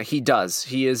 he does.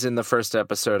 He is in the first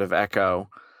episode of Echo,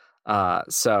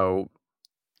 so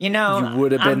you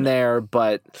would have been there,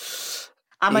 but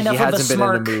I'm enough he hasn't of a been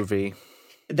smark in the movie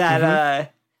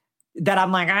that that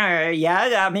I'm like,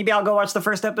 maybe I'll go watch the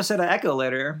first episode of Echo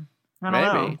later. I don't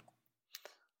know.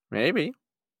 Maybe.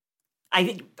 I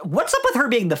think what's up with her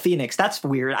being the Phoenix? That's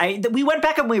weird. We went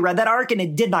back and we read that arc and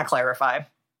it did not clarify.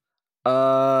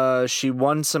 She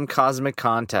won some cosmic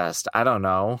contest. I don't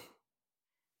know.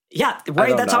 Yeah,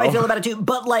 right. That's how I feel about it too.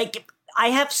 But like, I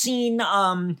have seen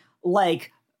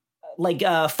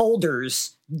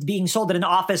folders being sold at an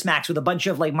Office Max with a bunch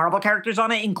of like Marvel characters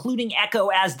on it, including Echo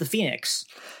as the Phoenix.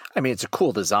 I mean, it's a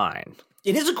cool design.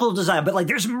 It is a cool design, but like,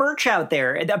 there's merch out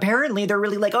there, and apparently they're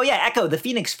really like, oh yeah, Echo, the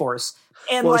Phoenix Force.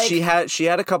 And well, she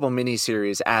had a couple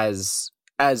miniseries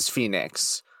as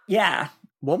Phoenix. Yeah,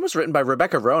 one was written by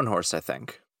Rebecca Roanhorse, I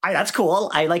think. That's cool.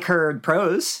 I like her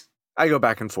prose. I go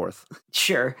back and forth.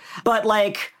 Sure, but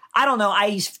like, I don't know.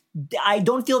 I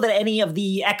don't feel that any of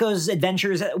the Echo's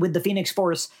adventures with the Phoenix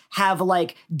Force have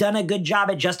like done a good job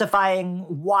at justifying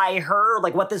why her,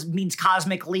 like what this means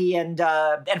cosmically and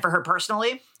for her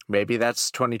personally. Maybe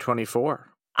that's 2024.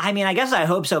 I mean, I guess I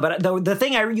hope so. But the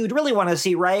thing you'd really want to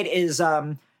see, right, is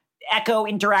Echo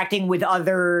interacting with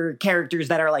other characters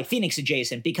that are like Phoenix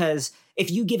adjacent. Because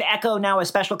if you give Echo now a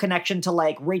special connection to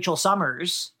like Rachel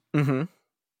Summers,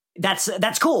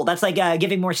 that's cool. That's like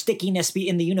giving more stickiness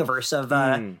in the universe of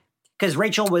because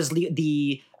Rachel was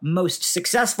the most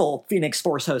successful Phoenix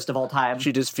Force host of all time.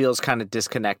 She just feels kind of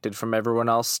disconnected from everyone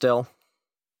else still.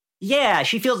 Yeah,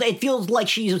 it feels like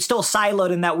she's still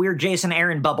siloed in that weird Jason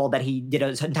Aaron bubble that he did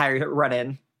his entire run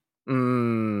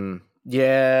in.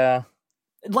 Yeah.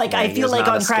 Like, I feel like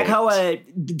on Krakoa,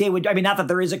 they would, I mean, not that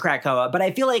there is a Krakoa, but I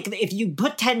feel like if you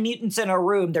put 10 mutants in a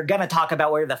room, they're going to talk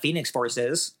about where the Phoenix Force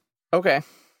is. Okay.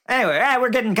 Anyway, we're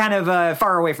getting kind of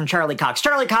far away from Charlie Cox.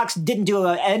 Charlie Cox didn't do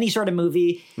any sort of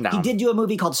movie. No. He did do a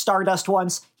movie called Stardust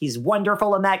once. He's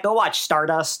wonderful in that. Go watch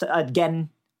Stardust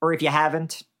again, or if you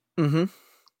haven't. Mm-hmm.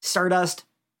 Stardust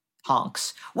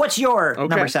honks. What's your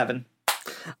number 7?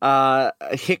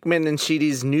 Hickman and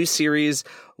Sheedy's new series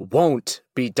won't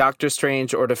be Doctor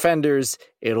Strange or Defenders.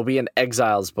 It'll be an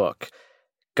Exiles book.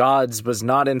 Gods was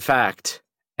not, in fact,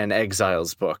 an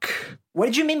Exiles book. What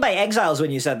did you mean by Exiles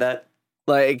when you said that?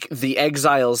 Like the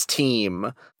Exiles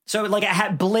team. So like it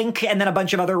had Blink and then a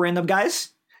bunch of other random guys?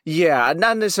 Yeah,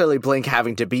 not necessarily Blink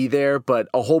having to be there, but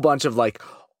a whole bunch of like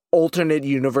alternate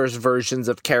universe versions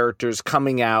of characters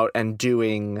coming out and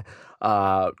doing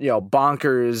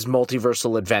bonkers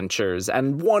multiversal adventures.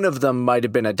 And one of them might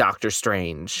have been a Doctor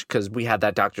Strange, because we had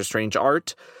that Doctor Strange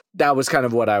art. That was kind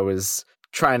of what I was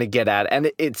trying to get at, and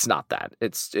it's not that.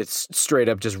 It's straight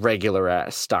up just regular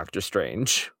ass Doctor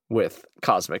Strange with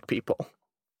cosmic people.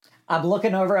 I'm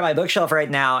looking over at my bookshelf right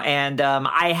now, and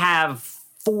I have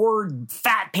 4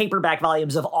 fat paperback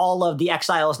volumes of all of the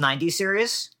Exiles 90s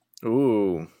series.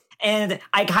 Ooh. And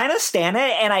I kind of stan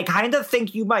it, and I kind of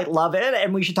think you might love it,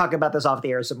 and we should talk about this off the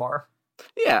air some more.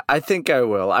 Yeah, I think I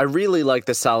will. I really like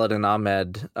the Saladin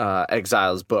Ahmed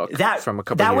Exiles book from a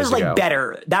couple years ago. That was like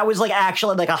better. That was like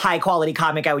actually like a high quality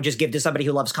comic I would just give to somebody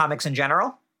who loves comics in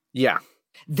general. Yeah.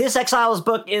 This Exiles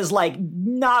book is like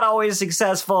not always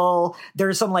successful.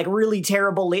 There's some like really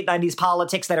terrible late 90s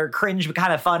politics that are cringe but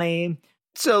kind of funny.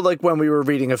 So like when we were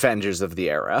reading Avengers of the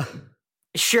Era.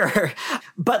 Sure.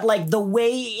 But like the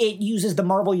way it uses the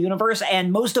Marvel universe,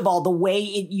 and most of all, the way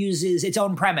it uses its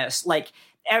own premise, like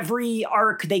every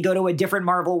arc they go to a different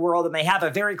Marvel world and they have a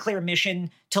very clear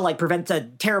mission to like prevent a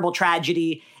terrible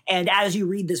tragedy. And as you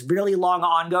read this really long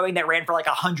ongoing that ran for like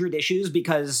 100 issues,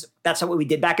 because that's what we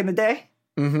did back in the day.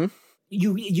 Mm-hmm.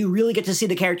 You really get to see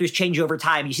the characters change over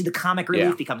time. You see the comic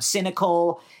relief become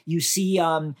cynical. You see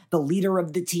the leader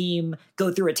of the team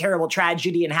go through a terrible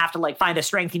tragedy and have to like find a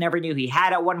strength he never knew he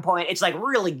had at one point. It's like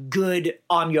really good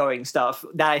ongoing stuff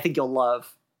that I think you'll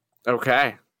love.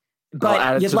 Okay.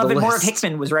 But you'd love it more if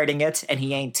Hickman was writing it, and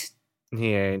he ain't.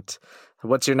 He ain't.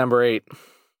 What's your number 8?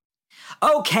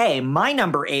 Okay, my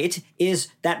number 8 is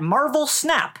that Marvel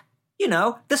Snap,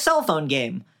 the cell phone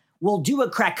game, will do a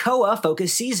Krakoa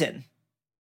focus season.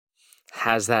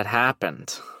 Has that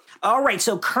happened? All right,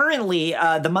 so currently,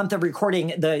 the month of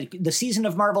recording, the season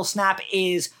of Marvel Snap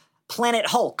is Planet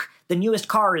Hulk. The newest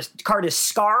card is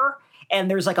Scar, and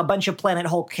there's like a bunch of Planet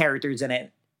Hulk characters in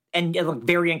it, and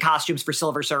variant costumes for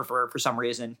Silver Surfer for some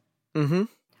reason. Mm-hmm.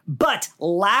 But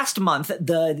last month,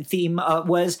 the theme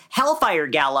was Hellfire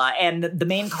Gala, and the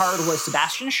main card was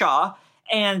Sebastian Shaw.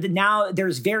 And now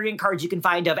there's variant cards you can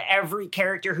find of every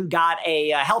character who got a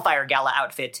Hellfire Gala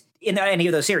outfit in any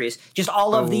of those series. Just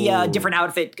all of the different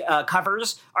outfit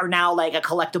covers are now like a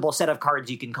collectible set of cards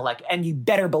you can collect. And you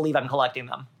better believe I'm collecting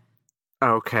them.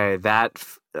 Okay,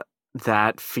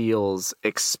 that feels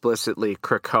explicitly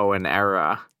Krakoan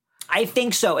era. I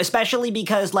think so, especially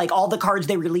because like all the cards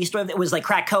they released with, it was like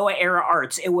Krakoa era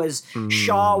arts. It was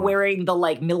Shaw wearing the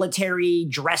like military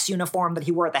dress uniform that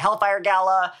he wore at the Hellfire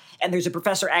Gala, and there's a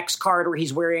Professor X card where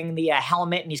he's wearing the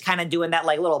helmet and he's kind of doing that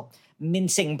like little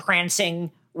mincing, prancing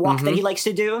walk that he likes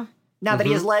to do now that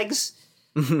he has legs.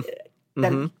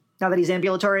 Now that he's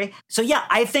ambulatory. So yeah,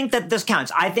 I think that this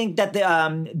counts. I think that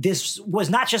this was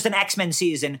not just an X-Men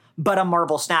season, but a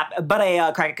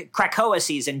Krakoa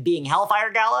season, being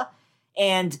Hellfire Gala.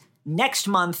 And next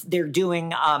month they're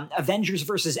doing Avengers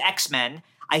versus X-Men.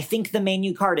 I think the main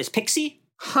new card is Pixie.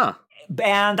 Huh.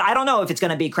 And I don't know if it's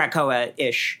going to be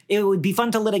Krakoa-ish. It would be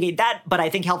fun to litigate that, but I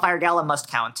think Hellfire Gala must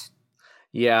count.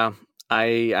 Yeah,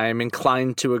 I'm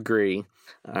inclined to agree.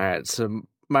 All right, so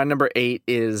my number 8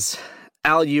 is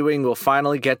Al Ewing will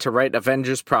finally get to write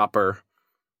Avengers proper.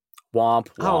 Womp,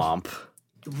 womp.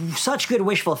 Oh, such good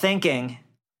wishful thinking.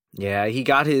 Yeah, he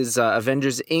got his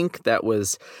Avengers Inc. that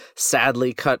was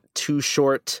sadly cut too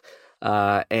short,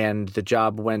 and the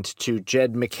job went to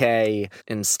Jed McKay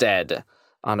instead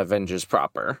on Avengers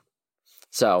proper.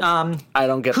 So, I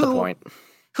don't get the point.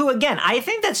 Who, again, I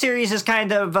think that series is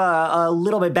kind of a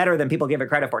little bit better than people give it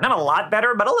credit for. Not a lot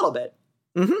better, but a little bit.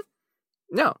 Mm-hmm.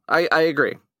 No, I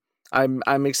agree.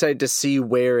 I'm excited to see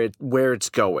where it's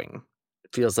going.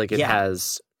 It feels like it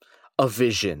has a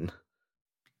vision.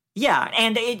 Yeah,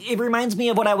 and it reminds me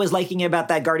of what I was liking about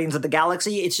that Guardians of the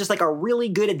Galaxy. It's just like a really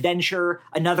good adventure,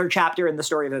 another chapter in the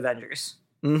story of Avengers.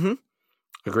 Mm-hmm.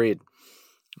 Agreed.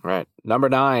 All right, number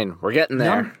 9. We're getting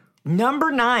there.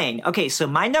 Number 9. Okay, so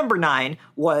my number 9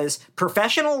 was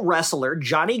professional wrestler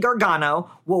Johnny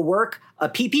Gargano will work a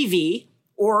PPV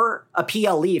or a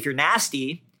PLE if you're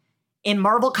nasty in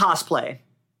Marvel cosplay.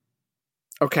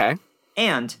 Okay.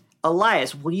 And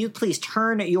Elias, will you please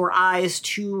turn your eyes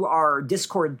to our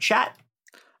Discord chat?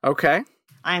 Okay.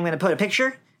 I'm going to put a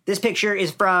picture. This picture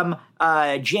is from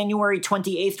January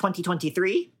 28th,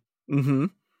 2023. Mm-hmm.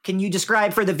 Can you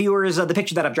describe for the viewers the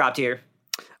picture that I've dropped here?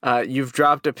 You've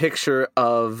dropped a picture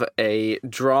of a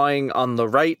drawing on the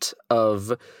right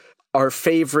of our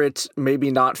favorite,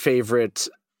 maybe not favorite,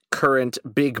 current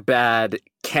big bad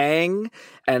Kang,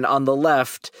 and on the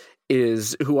left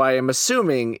is who I am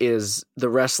assuming is the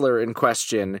wrestler in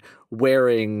question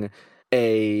wearing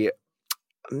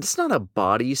it's not a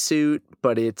bodysuit,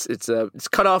 but it's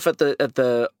cut off at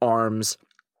the arms.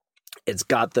 It's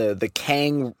got the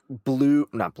Kang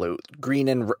green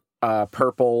and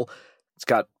purple. It's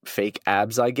got fake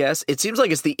abs, I guess. It seems like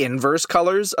it's the inverse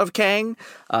colors of Kang,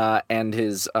 and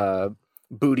his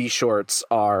booty shorts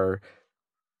are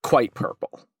quite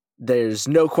purple. There's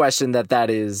no question that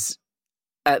is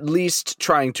at least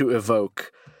trying to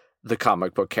evoke the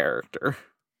comic book character.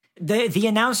 The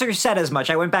announcer said as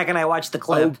much. I went back and I watched the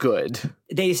clip. Oh, good.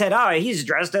 They said, he's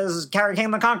dressed as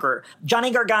King the Conqueror.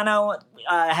 Johnny Gargano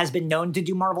has been known to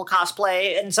do Marvel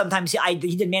cosplay, and sometimes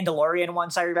he did Mandalorian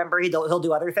once, I remember. He'll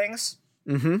do other things.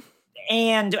 Mm-hmm.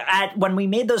 And when we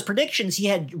made those predictions, he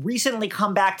had recently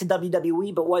come back to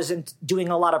WWE, but wasn't doing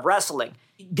a lot of wrestling.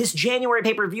 This January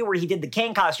pay-per-view where he did the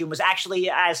Kang costume was actually,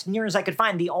 as near as I could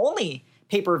find, the only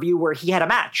pay-per-view where he had a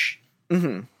match.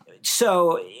 Mm-hmm.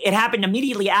 So it happened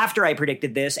immediately after I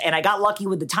predicted this, and I got lucky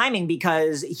with the timing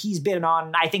because he's been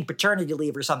on, I think, paternity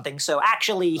leave or something. So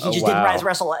actually, he just didn't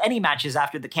wrestle any matches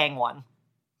after the Kang one.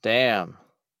 Damn.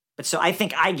 But so I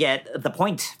think I get the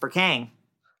point for Kang.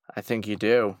 I think you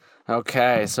do.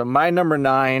 Okay, so my number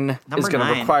 9 is going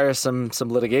to require some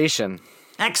litigation.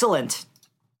 Excellent.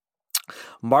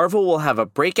 Marvel will have a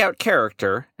breakout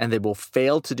character, and they will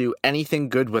fail to do anything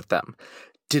good with them.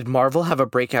 Did Marvel have a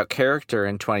breakout character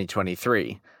in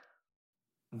 2023?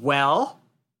 Well,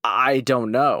 I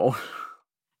don't know.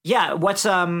 Yeah, what's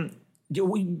do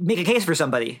we make a case for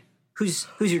somebody? Who's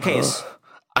your case?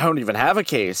 I don't even have a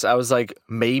case. I was like,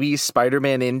 maybe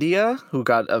Spider-Man India, who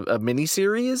got a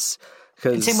miniseries.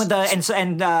 And same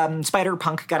with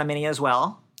Spider-Punk got a mini as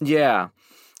well. Yeah.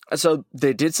 So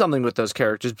they did something with those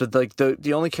characters, but like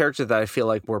the only character that I feel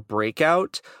like were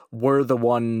breakout were the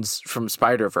ones from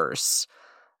Spider-Verse.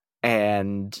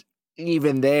 And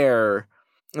even there,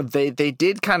 they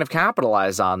did kind of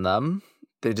capitalize on them.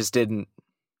 They just didn't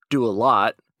do a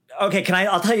lot. Okay,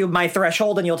 I'll tell you my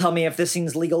threshold and you'll tell me if this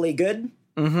seems legally good?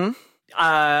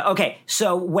 Mm-hmm. Okay,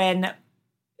 so when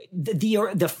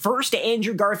the first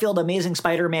Andrew Garfield Amazing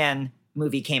Spider-Man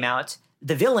movie came out,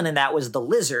 the villain in that was the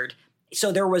Lizard.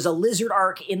 So there was a Lizard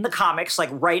arc in the comics, like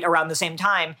right around the same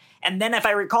time. And then if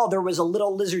I recall, there was a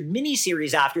little Lizard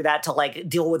miniseries after that to like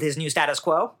deal with his new status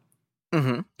quo.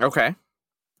 Mm-hmm. Okay.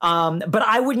 But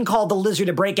I wouldn't call the Lizard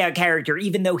a breakout character,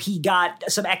 even though he got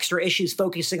some extra issues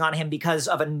focusing on him because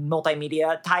of a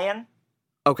multimedia tie-in.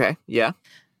 Okay, yeah.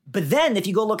 But then if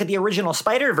you go look at the original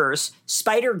Spider-Verse,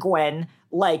 Spider-Gwen,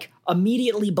 like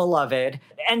immediately beloved,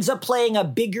 ends up playing a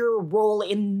bigger role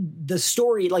in the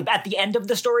story. Like at the end of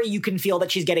the story, you can feel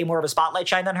that she's getting more of a spotlight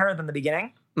shined on her than the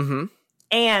beginning. Mm-hmm.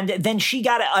 And then she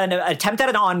got an attempt at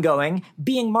an ongoing.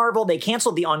 Being Marvel, they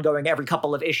canceled the ongoing every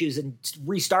couple of issues and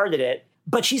restarted it.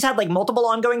 But she's had like multiple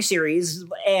ongoing series.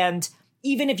 And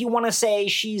even if you want to say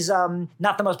she's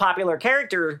not the most popular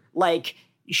character, like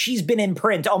she's been in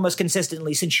print almost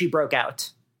consistently since she broke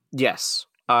out. Yes,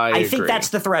 I agree. think that's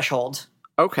the threshold.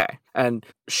 Okay. And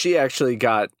she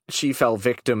fell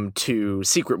victim to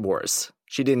Secret Wars.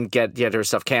 She didn't get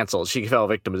herself canceled. She fell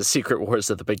victim to Secret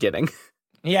Wars at the beginning.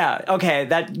 Yeah, okay.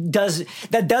 That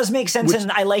does make sense.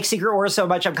 And I like Secret Wars so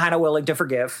much I'm kind of willing to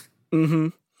forgive. Mm-hmm.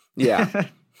 Yeah.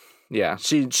 Yeah.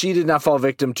 She did not fall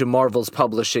victim to Marvel's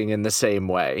publishing in the same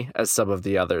way as some of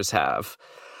the others have.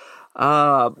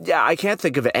 Yeah, I can't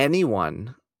think of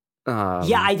anyone.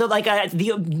 I like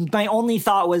my only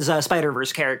thought was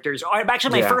Spider-Verse characters.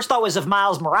 Actually, my first thought was of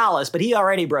Miles Morales, but he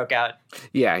already broke out.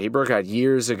 Yeah, he broke out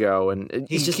years ago, and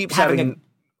he just keeps having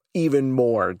even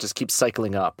more. Just keeps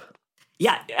cycling up.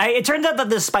 Yeah, it turns out that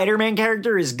the Spider-Man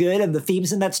character is good, and the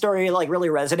themes in that story like really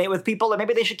resonate with people, and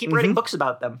maybe they should keep writing books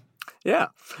about them. Yeah.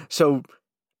 So,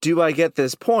 do I get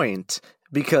this point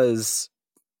because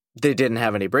they didn't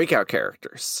have any breakout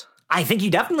characters? I think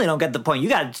you definitely don't get the point. You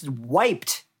got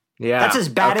wiped. Yeah, that's as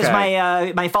bad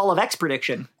as my Fall of X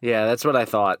prediction. Yeah, that's what I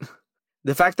thought.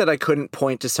 The fact that I couldn't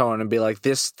point to someone and be like,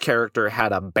 this character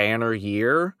had a banner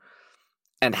year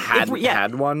and had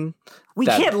one. We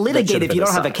can't litigate if you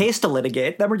don't have a case to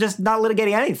litigate. Then we're just not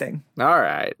litigating anything. All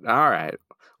right.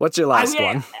 What's your last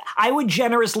one? I would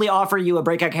generously offer you a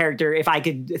breakout character if I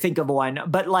could think of one.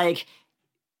 But like,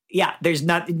 yeah, there's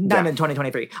none in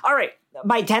 2023. All right.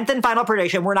 My 10th and final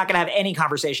prediction, we're not going to have any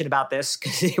conversation about this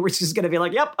because we're just going to be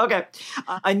like, yep, okay.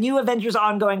 A new Avengers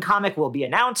ongoing comic will be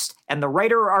announced, and the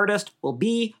writer or artist will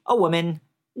be a woman.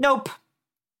 Nope.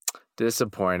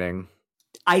 Disappointing.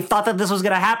 I thought that this was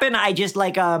going to happen. I just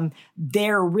like,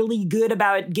 they're really good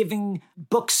about giving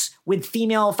books with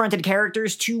female-fronted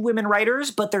characters to women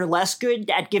writers, but they're less good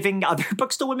at giving other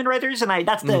books to women writers, and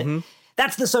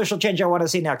that's the social change I want to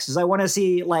see next. Is I want to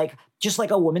see like just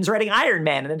like a woman's writing Iron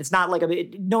Man, and it's not like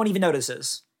no one even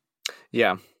notices.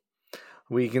 Yeah,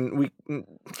 I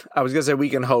was gonna say we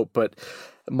can hope, but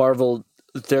Marvel,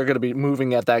 they're gonna be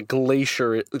moving at that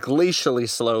glacially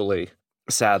slowly.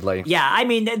 Sadly, yeah. I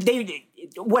mean,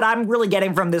 what I'm really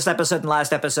getting from this episode and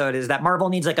last episode is that Marvel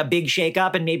needs like a big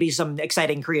shakeup and maybe some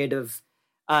exciting creative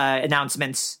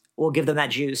announcements will give them that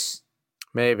juice.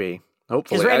 Maybe,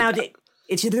 hopefully, because right now.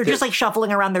 They're just like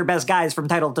shuffling around their best guys from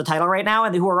title to title right now,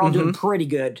 and who are all doing pretty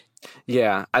good.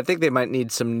 Yeah, I think they might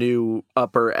need some new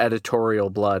upper editorial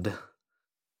blood.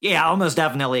 Yeah, almost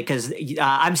definitely, because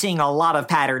I'm seeing a lot of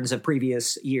patterns of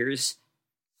previous years.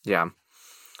 Yeah.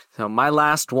 So my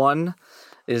last one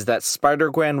is that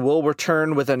Spider-Gwen will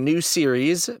return with a new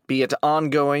series, be it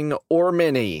ongoing or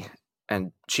mini.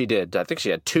 And she did. I think she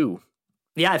had 2.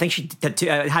 Yeah, I think she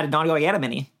had an ongoing and a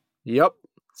mini. Yep.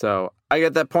 So I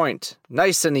get that point.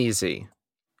 Nice and easy.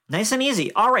 Nice and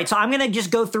easy. All right, so I'm going to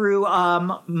just go through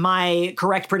my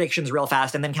correct predictions real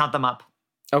fast and then count them up.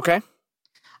 Okay.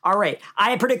 All right.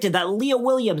 I predicted that Leah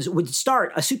Williams would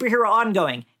start a superhero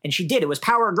ongoing, and she did. It was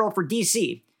Power Girl for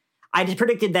DC. I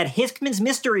predicted that Hickman's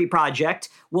Mystery Project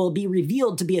will be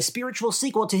revealed to be a spiritual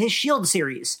sequel to his S.H.I.E.L.D.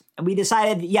 series. And we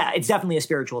decided, yeah, it's definitely a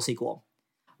spiritual sequel.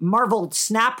 Marvel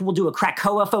Snap will do a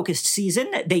Krakoa-focused season.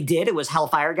 They did. It was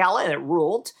Hellfire Gala, and it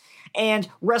ruled. And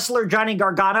wrestler Johnny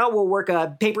Gargano will work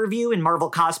a pay-per-view in Marvel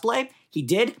cosplay. He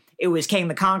did. It was Kang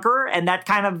the Conqueror, and that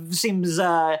kind of seems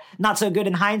not so good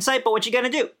in hindsight, but what you gonna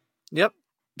do? Yep.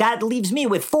 That leaves me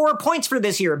with 4 points for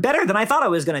this year. Better than I thought I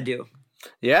was gonna do.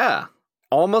 Yeah.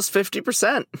 Almost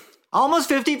 50%. Almost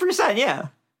 50%, yeah.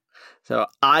 So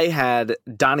I had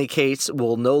Donny Cates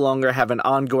will no longer have an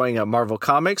ongoing at Marvel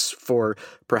Comics for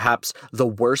perhaps the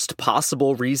worst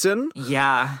possible reason.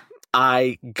 Yeah.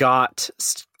 I got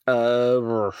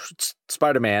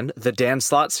Spider-Man, the Dan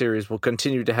Slott series will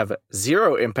continue to have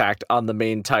 0 impact on the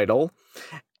main title.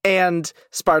 And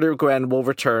Spider-Gwen will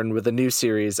return with a new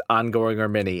series, ongoing or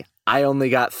mini. I only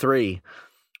got 3.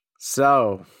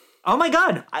 So... Oh my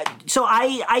God.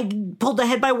 I pulled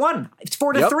ahead by 1. It's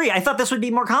 4-3. I thought this would be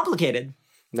more complicated.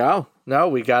 No,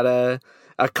 we got a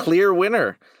clear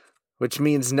winner, which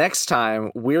means next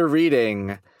time we're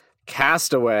reading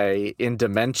Castaway in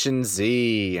Dimension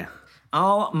Z.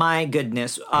 Oh my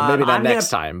goodness. Maybe not next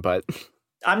time, but...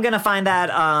 I'm going to find that.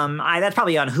 That's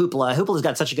probably on Hoopla. Hoopla's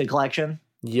got such a good collection.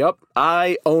 Yep,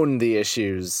 I own the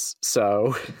issues,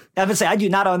 so... I would say I do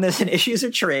not own this in Issues or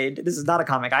Trade. This is not a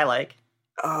comic I like.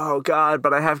 Oh, God,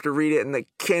 but I have to read it in the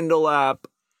Kindle app.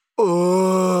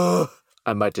 Ugh.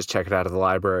 I might just check it out of the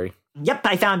library. Yep,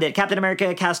 I found it. Captain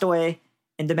America, Castaway,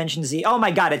 and Dimension Z. Oh my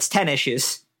God, it's 10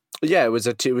 issues. Yeah, it was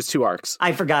 2 arcs.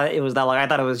 I forgot it was that long. I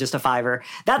thought it was just a 5.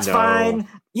 That's fine.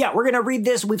 Yeah, we're going to read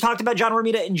this. We've talked about John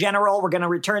Romita in general. We're going to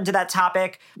return to that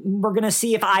topic. We're going to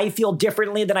see if I feel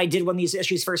differently than I did when these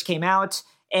issues first came out.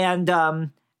 And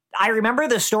I remember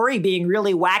the story being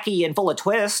really wacky and full of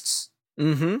twists.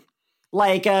 Mm-hmm.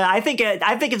 Like, I think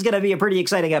it's going to be a pretty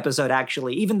exciting episode,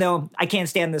 actually, even though I can't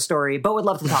stand this story, but would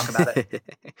love to talk about it.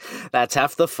 That's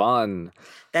half the fun.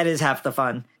 That is half the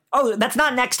fun. Oh, that's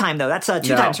not next time, though. That's 2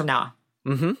 times from now.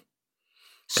 Mm-hmm.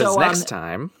 So next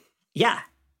time... Yeah.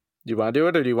 Do you want to do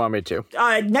it, or do you want me to?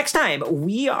 Next time,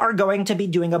 we are going to be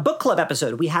doing a book club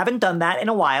episode. We haven't done that in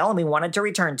a while, and we wanted to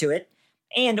return to it.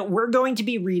 And we're going to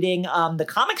be reading the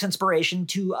comics inspiration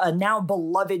to a now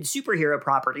beloved superhero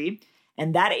property,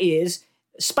 and that is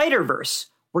Spider-Verse.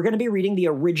 We're going to be reading the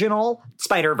original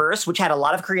Spider-Verse, which had a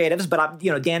lot of creatives, but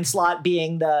Dan Slott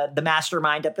being the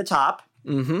mastermind at the top.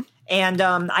 Mm-hmm. And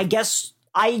I guess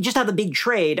I just have the big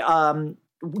trade.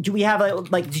 Do we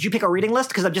have did you pick a reading list?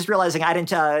 Because I'm just realizing I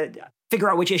didn't figure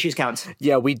out which issues count.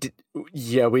 Yeah, we did.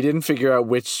 Yeah, we didn't figure out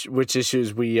which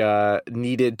issues we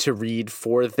needed to read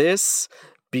for this,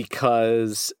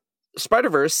 because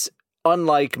Spider-Verse,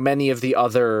 unlike many of the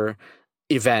other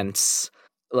events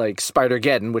like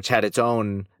Spider-Geddon, which had its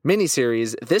own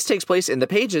miniseries, this takes place in the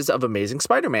pages of Amazing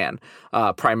Spider-Man,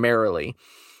 primarily.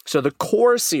 So the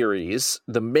core series,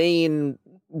 the main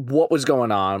what was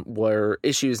going on, were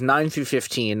issues 9 through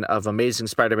 15 of Amazing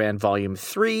Spider-Man Volume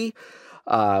 3,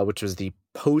 which was the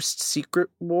pre-Secret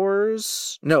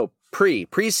Wars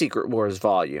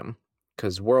volume,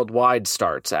 because Worldwide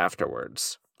starts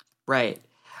afterwards. Right.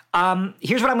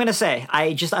 Here's what I'm going to say.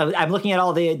 I'm looking at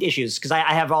all the issues because I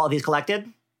have all of these collected.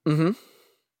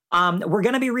 Mm-hmm. We're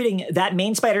going to be reading that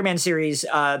main Spider-Man series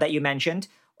that you mentioned,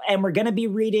 and we're going to be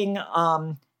reading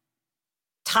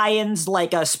tie-ins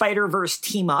like a Spider-Verse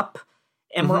team-up,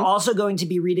 and we're also going to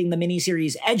be reading the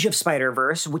miniseries Edge of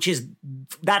Spider-Verse,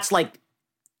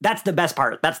 that's the best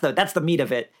part. That's the meat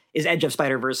of it, is Edge of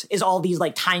Spider-Verse, is all these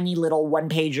like tiny little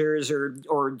one-pagers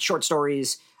or short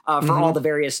stories for all the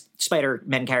various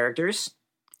Spider-Man characters.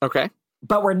 Okay.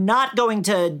 But we're not going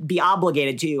to be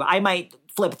obligated to, I might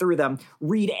flip through them,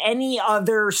 read any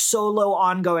other solo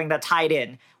ongoing that tied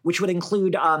in, which would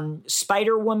include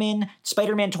Spider-Woman,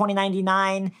 Spider-Man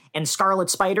 2099, and Scarlet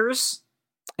Spiders.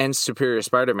 And Superior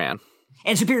Spider-Man.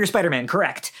 And Superior Spider-Man,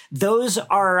 correct. Those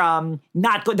are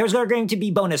not good. Those are going to be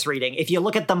bonus reading. If you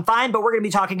look at them, fine, but we're going to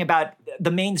be talking about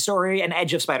the main story and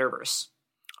Edge of Spider-Verse.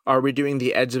 Are we doing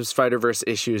the Edge of Spider-Verse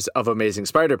issues of Amazing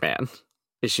Spider-Man?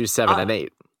 Issues 7 and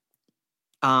 8.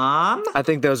 I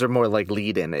think those are more like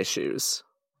lead-in issues.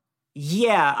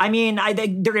 Yeah, I mean,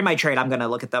 they're in my trade. I'm going to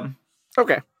look at them.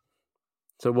 Okay.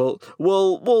 So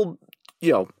we'll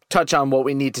touch on what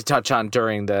we need to touch on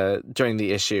during the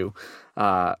issue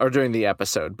or during the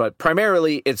episode. But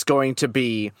primarily it's going to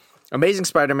be Amazing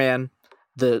Spider-Man,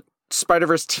 the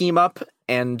Spider-Verse team up,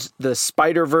 and the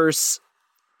Spider-Verse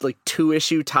like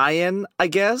 2-issue tie-in, I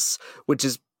guess, which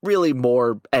is really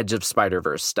more Edge of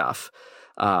Spider-Verse stuff.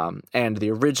 And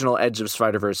the original Edge of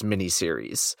Spider-Verse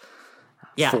miniseries.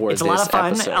 Yeah, it's a lot of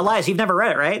fun. Episode. Elias, you've never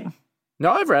read it, right?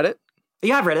 No, I've read it.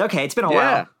 Yeah, I've read it. Okay, it's been a while.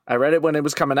 Yeah, I read it when it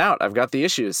was coming out. I've got the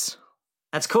issues.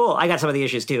 That's cool. I got some of the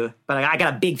issues too, but I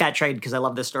got a big fat trade because I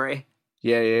love this story.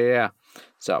 Yeah.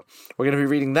 So we're going to be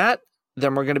reading that.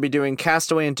 Then we're going to be doing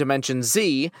Castaway in Dimension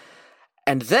Z.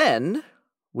 And then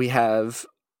we have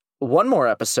one more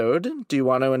episode. Do you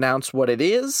want to announce what it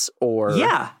is? Or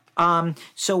Yeah.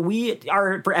 So we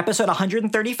are, for episode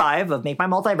 135 of Make My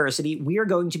Multiversity, we are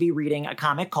going to be reading a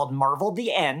comic called Marvel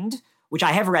the End, which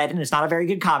I have read, and it's not a very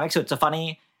good comic, so it's a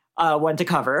funny one to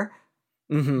cover.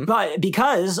 Mm-hmm. But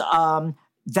because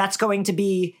that's going to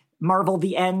be Marvel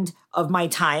the End of my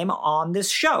time on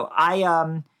this show.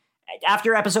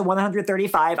 After episode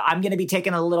 135, I'm going to be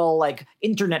taking a little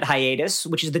internet hiatus,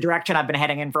 which is the direction I've been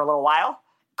heading in for a little while.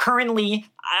 currently,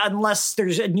 unless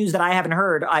there's news that I haven't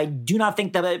heard, I do not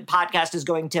think the podcast is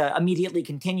going to immediately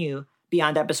continue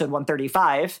beyond episode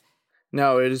 135.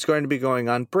 No, it is going to be going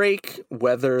on break,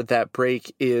 whether that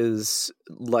break is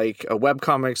like a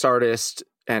webcomics artist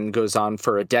and goes on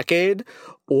for a decade,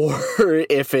 or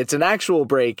if it's an actual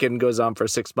break and goes on for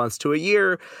 6 months to a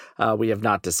year. We have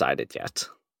not decided yet.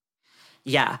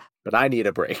 Yeah. But I need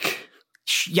a break.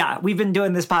 Yeah, we've been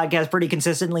doing this podcast pretty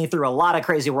consistently through a lot of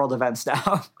crazy world events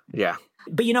now. Yeah.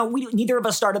 But, neither of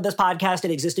us started this podcast.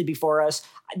 It existed before us.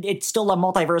 It's still a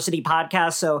Multiversity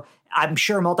podcast, so I'm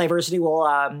sure Multiversity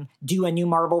will do a new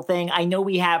Marvel thing. I know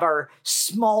we have our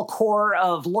small core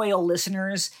of loyal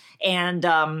listeners, and,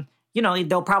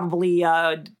 they'll probably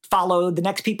follow the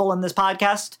next people in this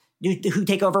podcast who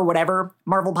take over whatever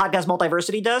Marvel Podcast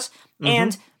Multiversity does. Mm-hmm.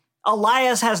 And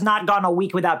Elias has not gone a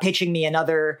week without pitching me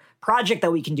another project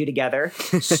that we can do together.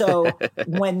 So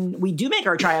when we do make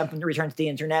our triumphant return to the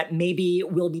internet, maybe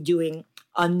we'll be doing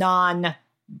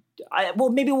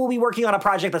maybe we'll be working on a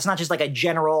project that's not just like a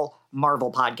general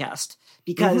Marvel podcast,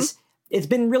 because it's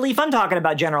been really fun talking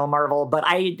about general Marvel, but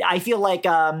I feel like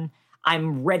I'm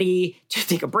ready to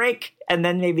take a break and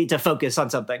then maybe to focus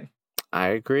on something. I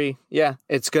agree. Yeah,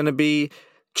 it's going to be...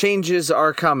 Changes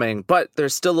are coming, but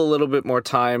there's still a little bit more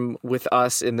time with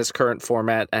us in this current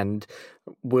format, and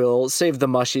we'll save the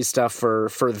mushy stuff for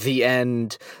the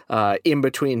end, in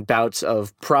between bouts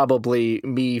of probably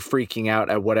me freaking out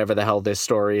at whatever the hell this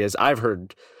story is. I have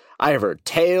heard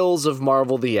tales of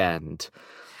Marvel the End.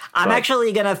 I'm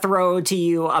actually going to throw to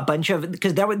you a bunch of,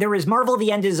 because there was Marvel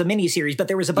the End is a miniseries, but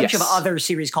there was a bunch of other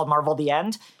series called Marvel the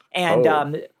End,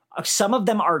 and some of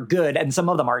them are good and some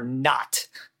of them are not.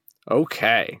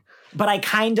 Okay. But I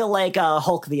kind of like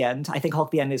Hulk the End. I think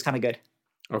Hulk the End is kind of good.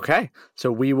 Okay.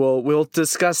 So we'll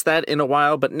discuss that in a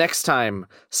while, but next time,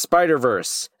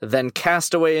 Spider-Verse, then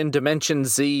Castaway in Dimension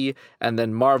Z, and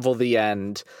then Marvel the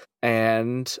End.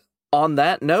 And on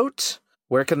that note,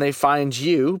 where can they find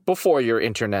you before your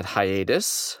internet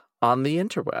hiatus on the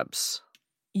interwebs?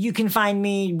 You can find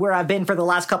me where I've been for the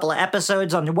last couple of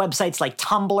episodes on websites like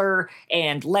Tumblr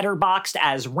and Letterboxd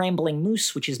as Rambling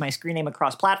Moose, which is my screen name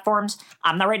across platforms.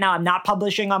 I'm not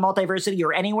publishing on Multiversity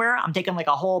or anywhere. I'm taking like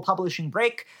a whole publishing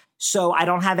break. So I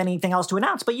don't have anything else to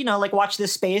announce, but watch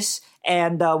this space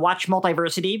and watch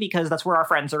Multiversity, because that's where our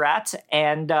friends are at.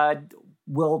 And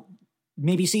we'll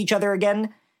maybe see each other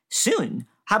again soon.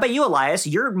 How about you, Elias?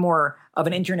 You're more of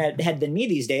an internet head than me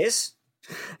these days.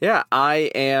 Yeah,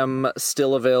 I am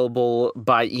still available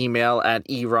by email at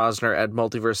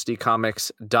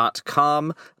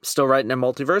erosner@multiversitycomics.com. Still writing at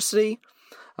Multiversity.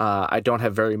 I don't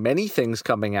have very many things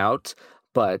coming out,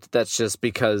 but that's just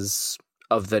because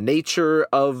of the nature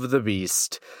of the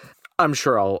beast. I'm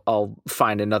sure I'll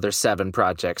find another 7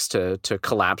 projects to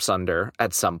collapse under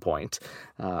at some point.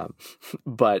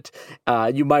 But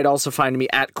you might also find me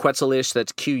at Quetzalish,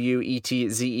 that's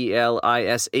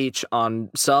QUETZELISH,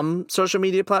 on some social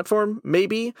media platform,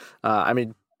 maybe. My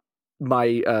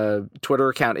Twitter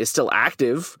account is still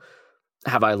active.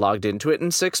 Have I logged into it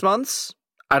in 6 months?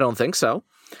 I don't think so.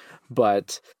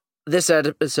 But this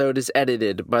episode is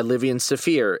edited by Livian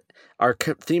Saphir. Our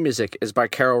theme music is by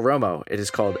Carol Romo. It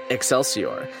is called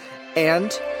Excelsior.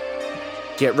 And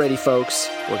get ready, folks.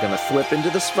 We're going to flip into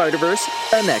the Spider-Verse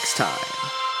next time.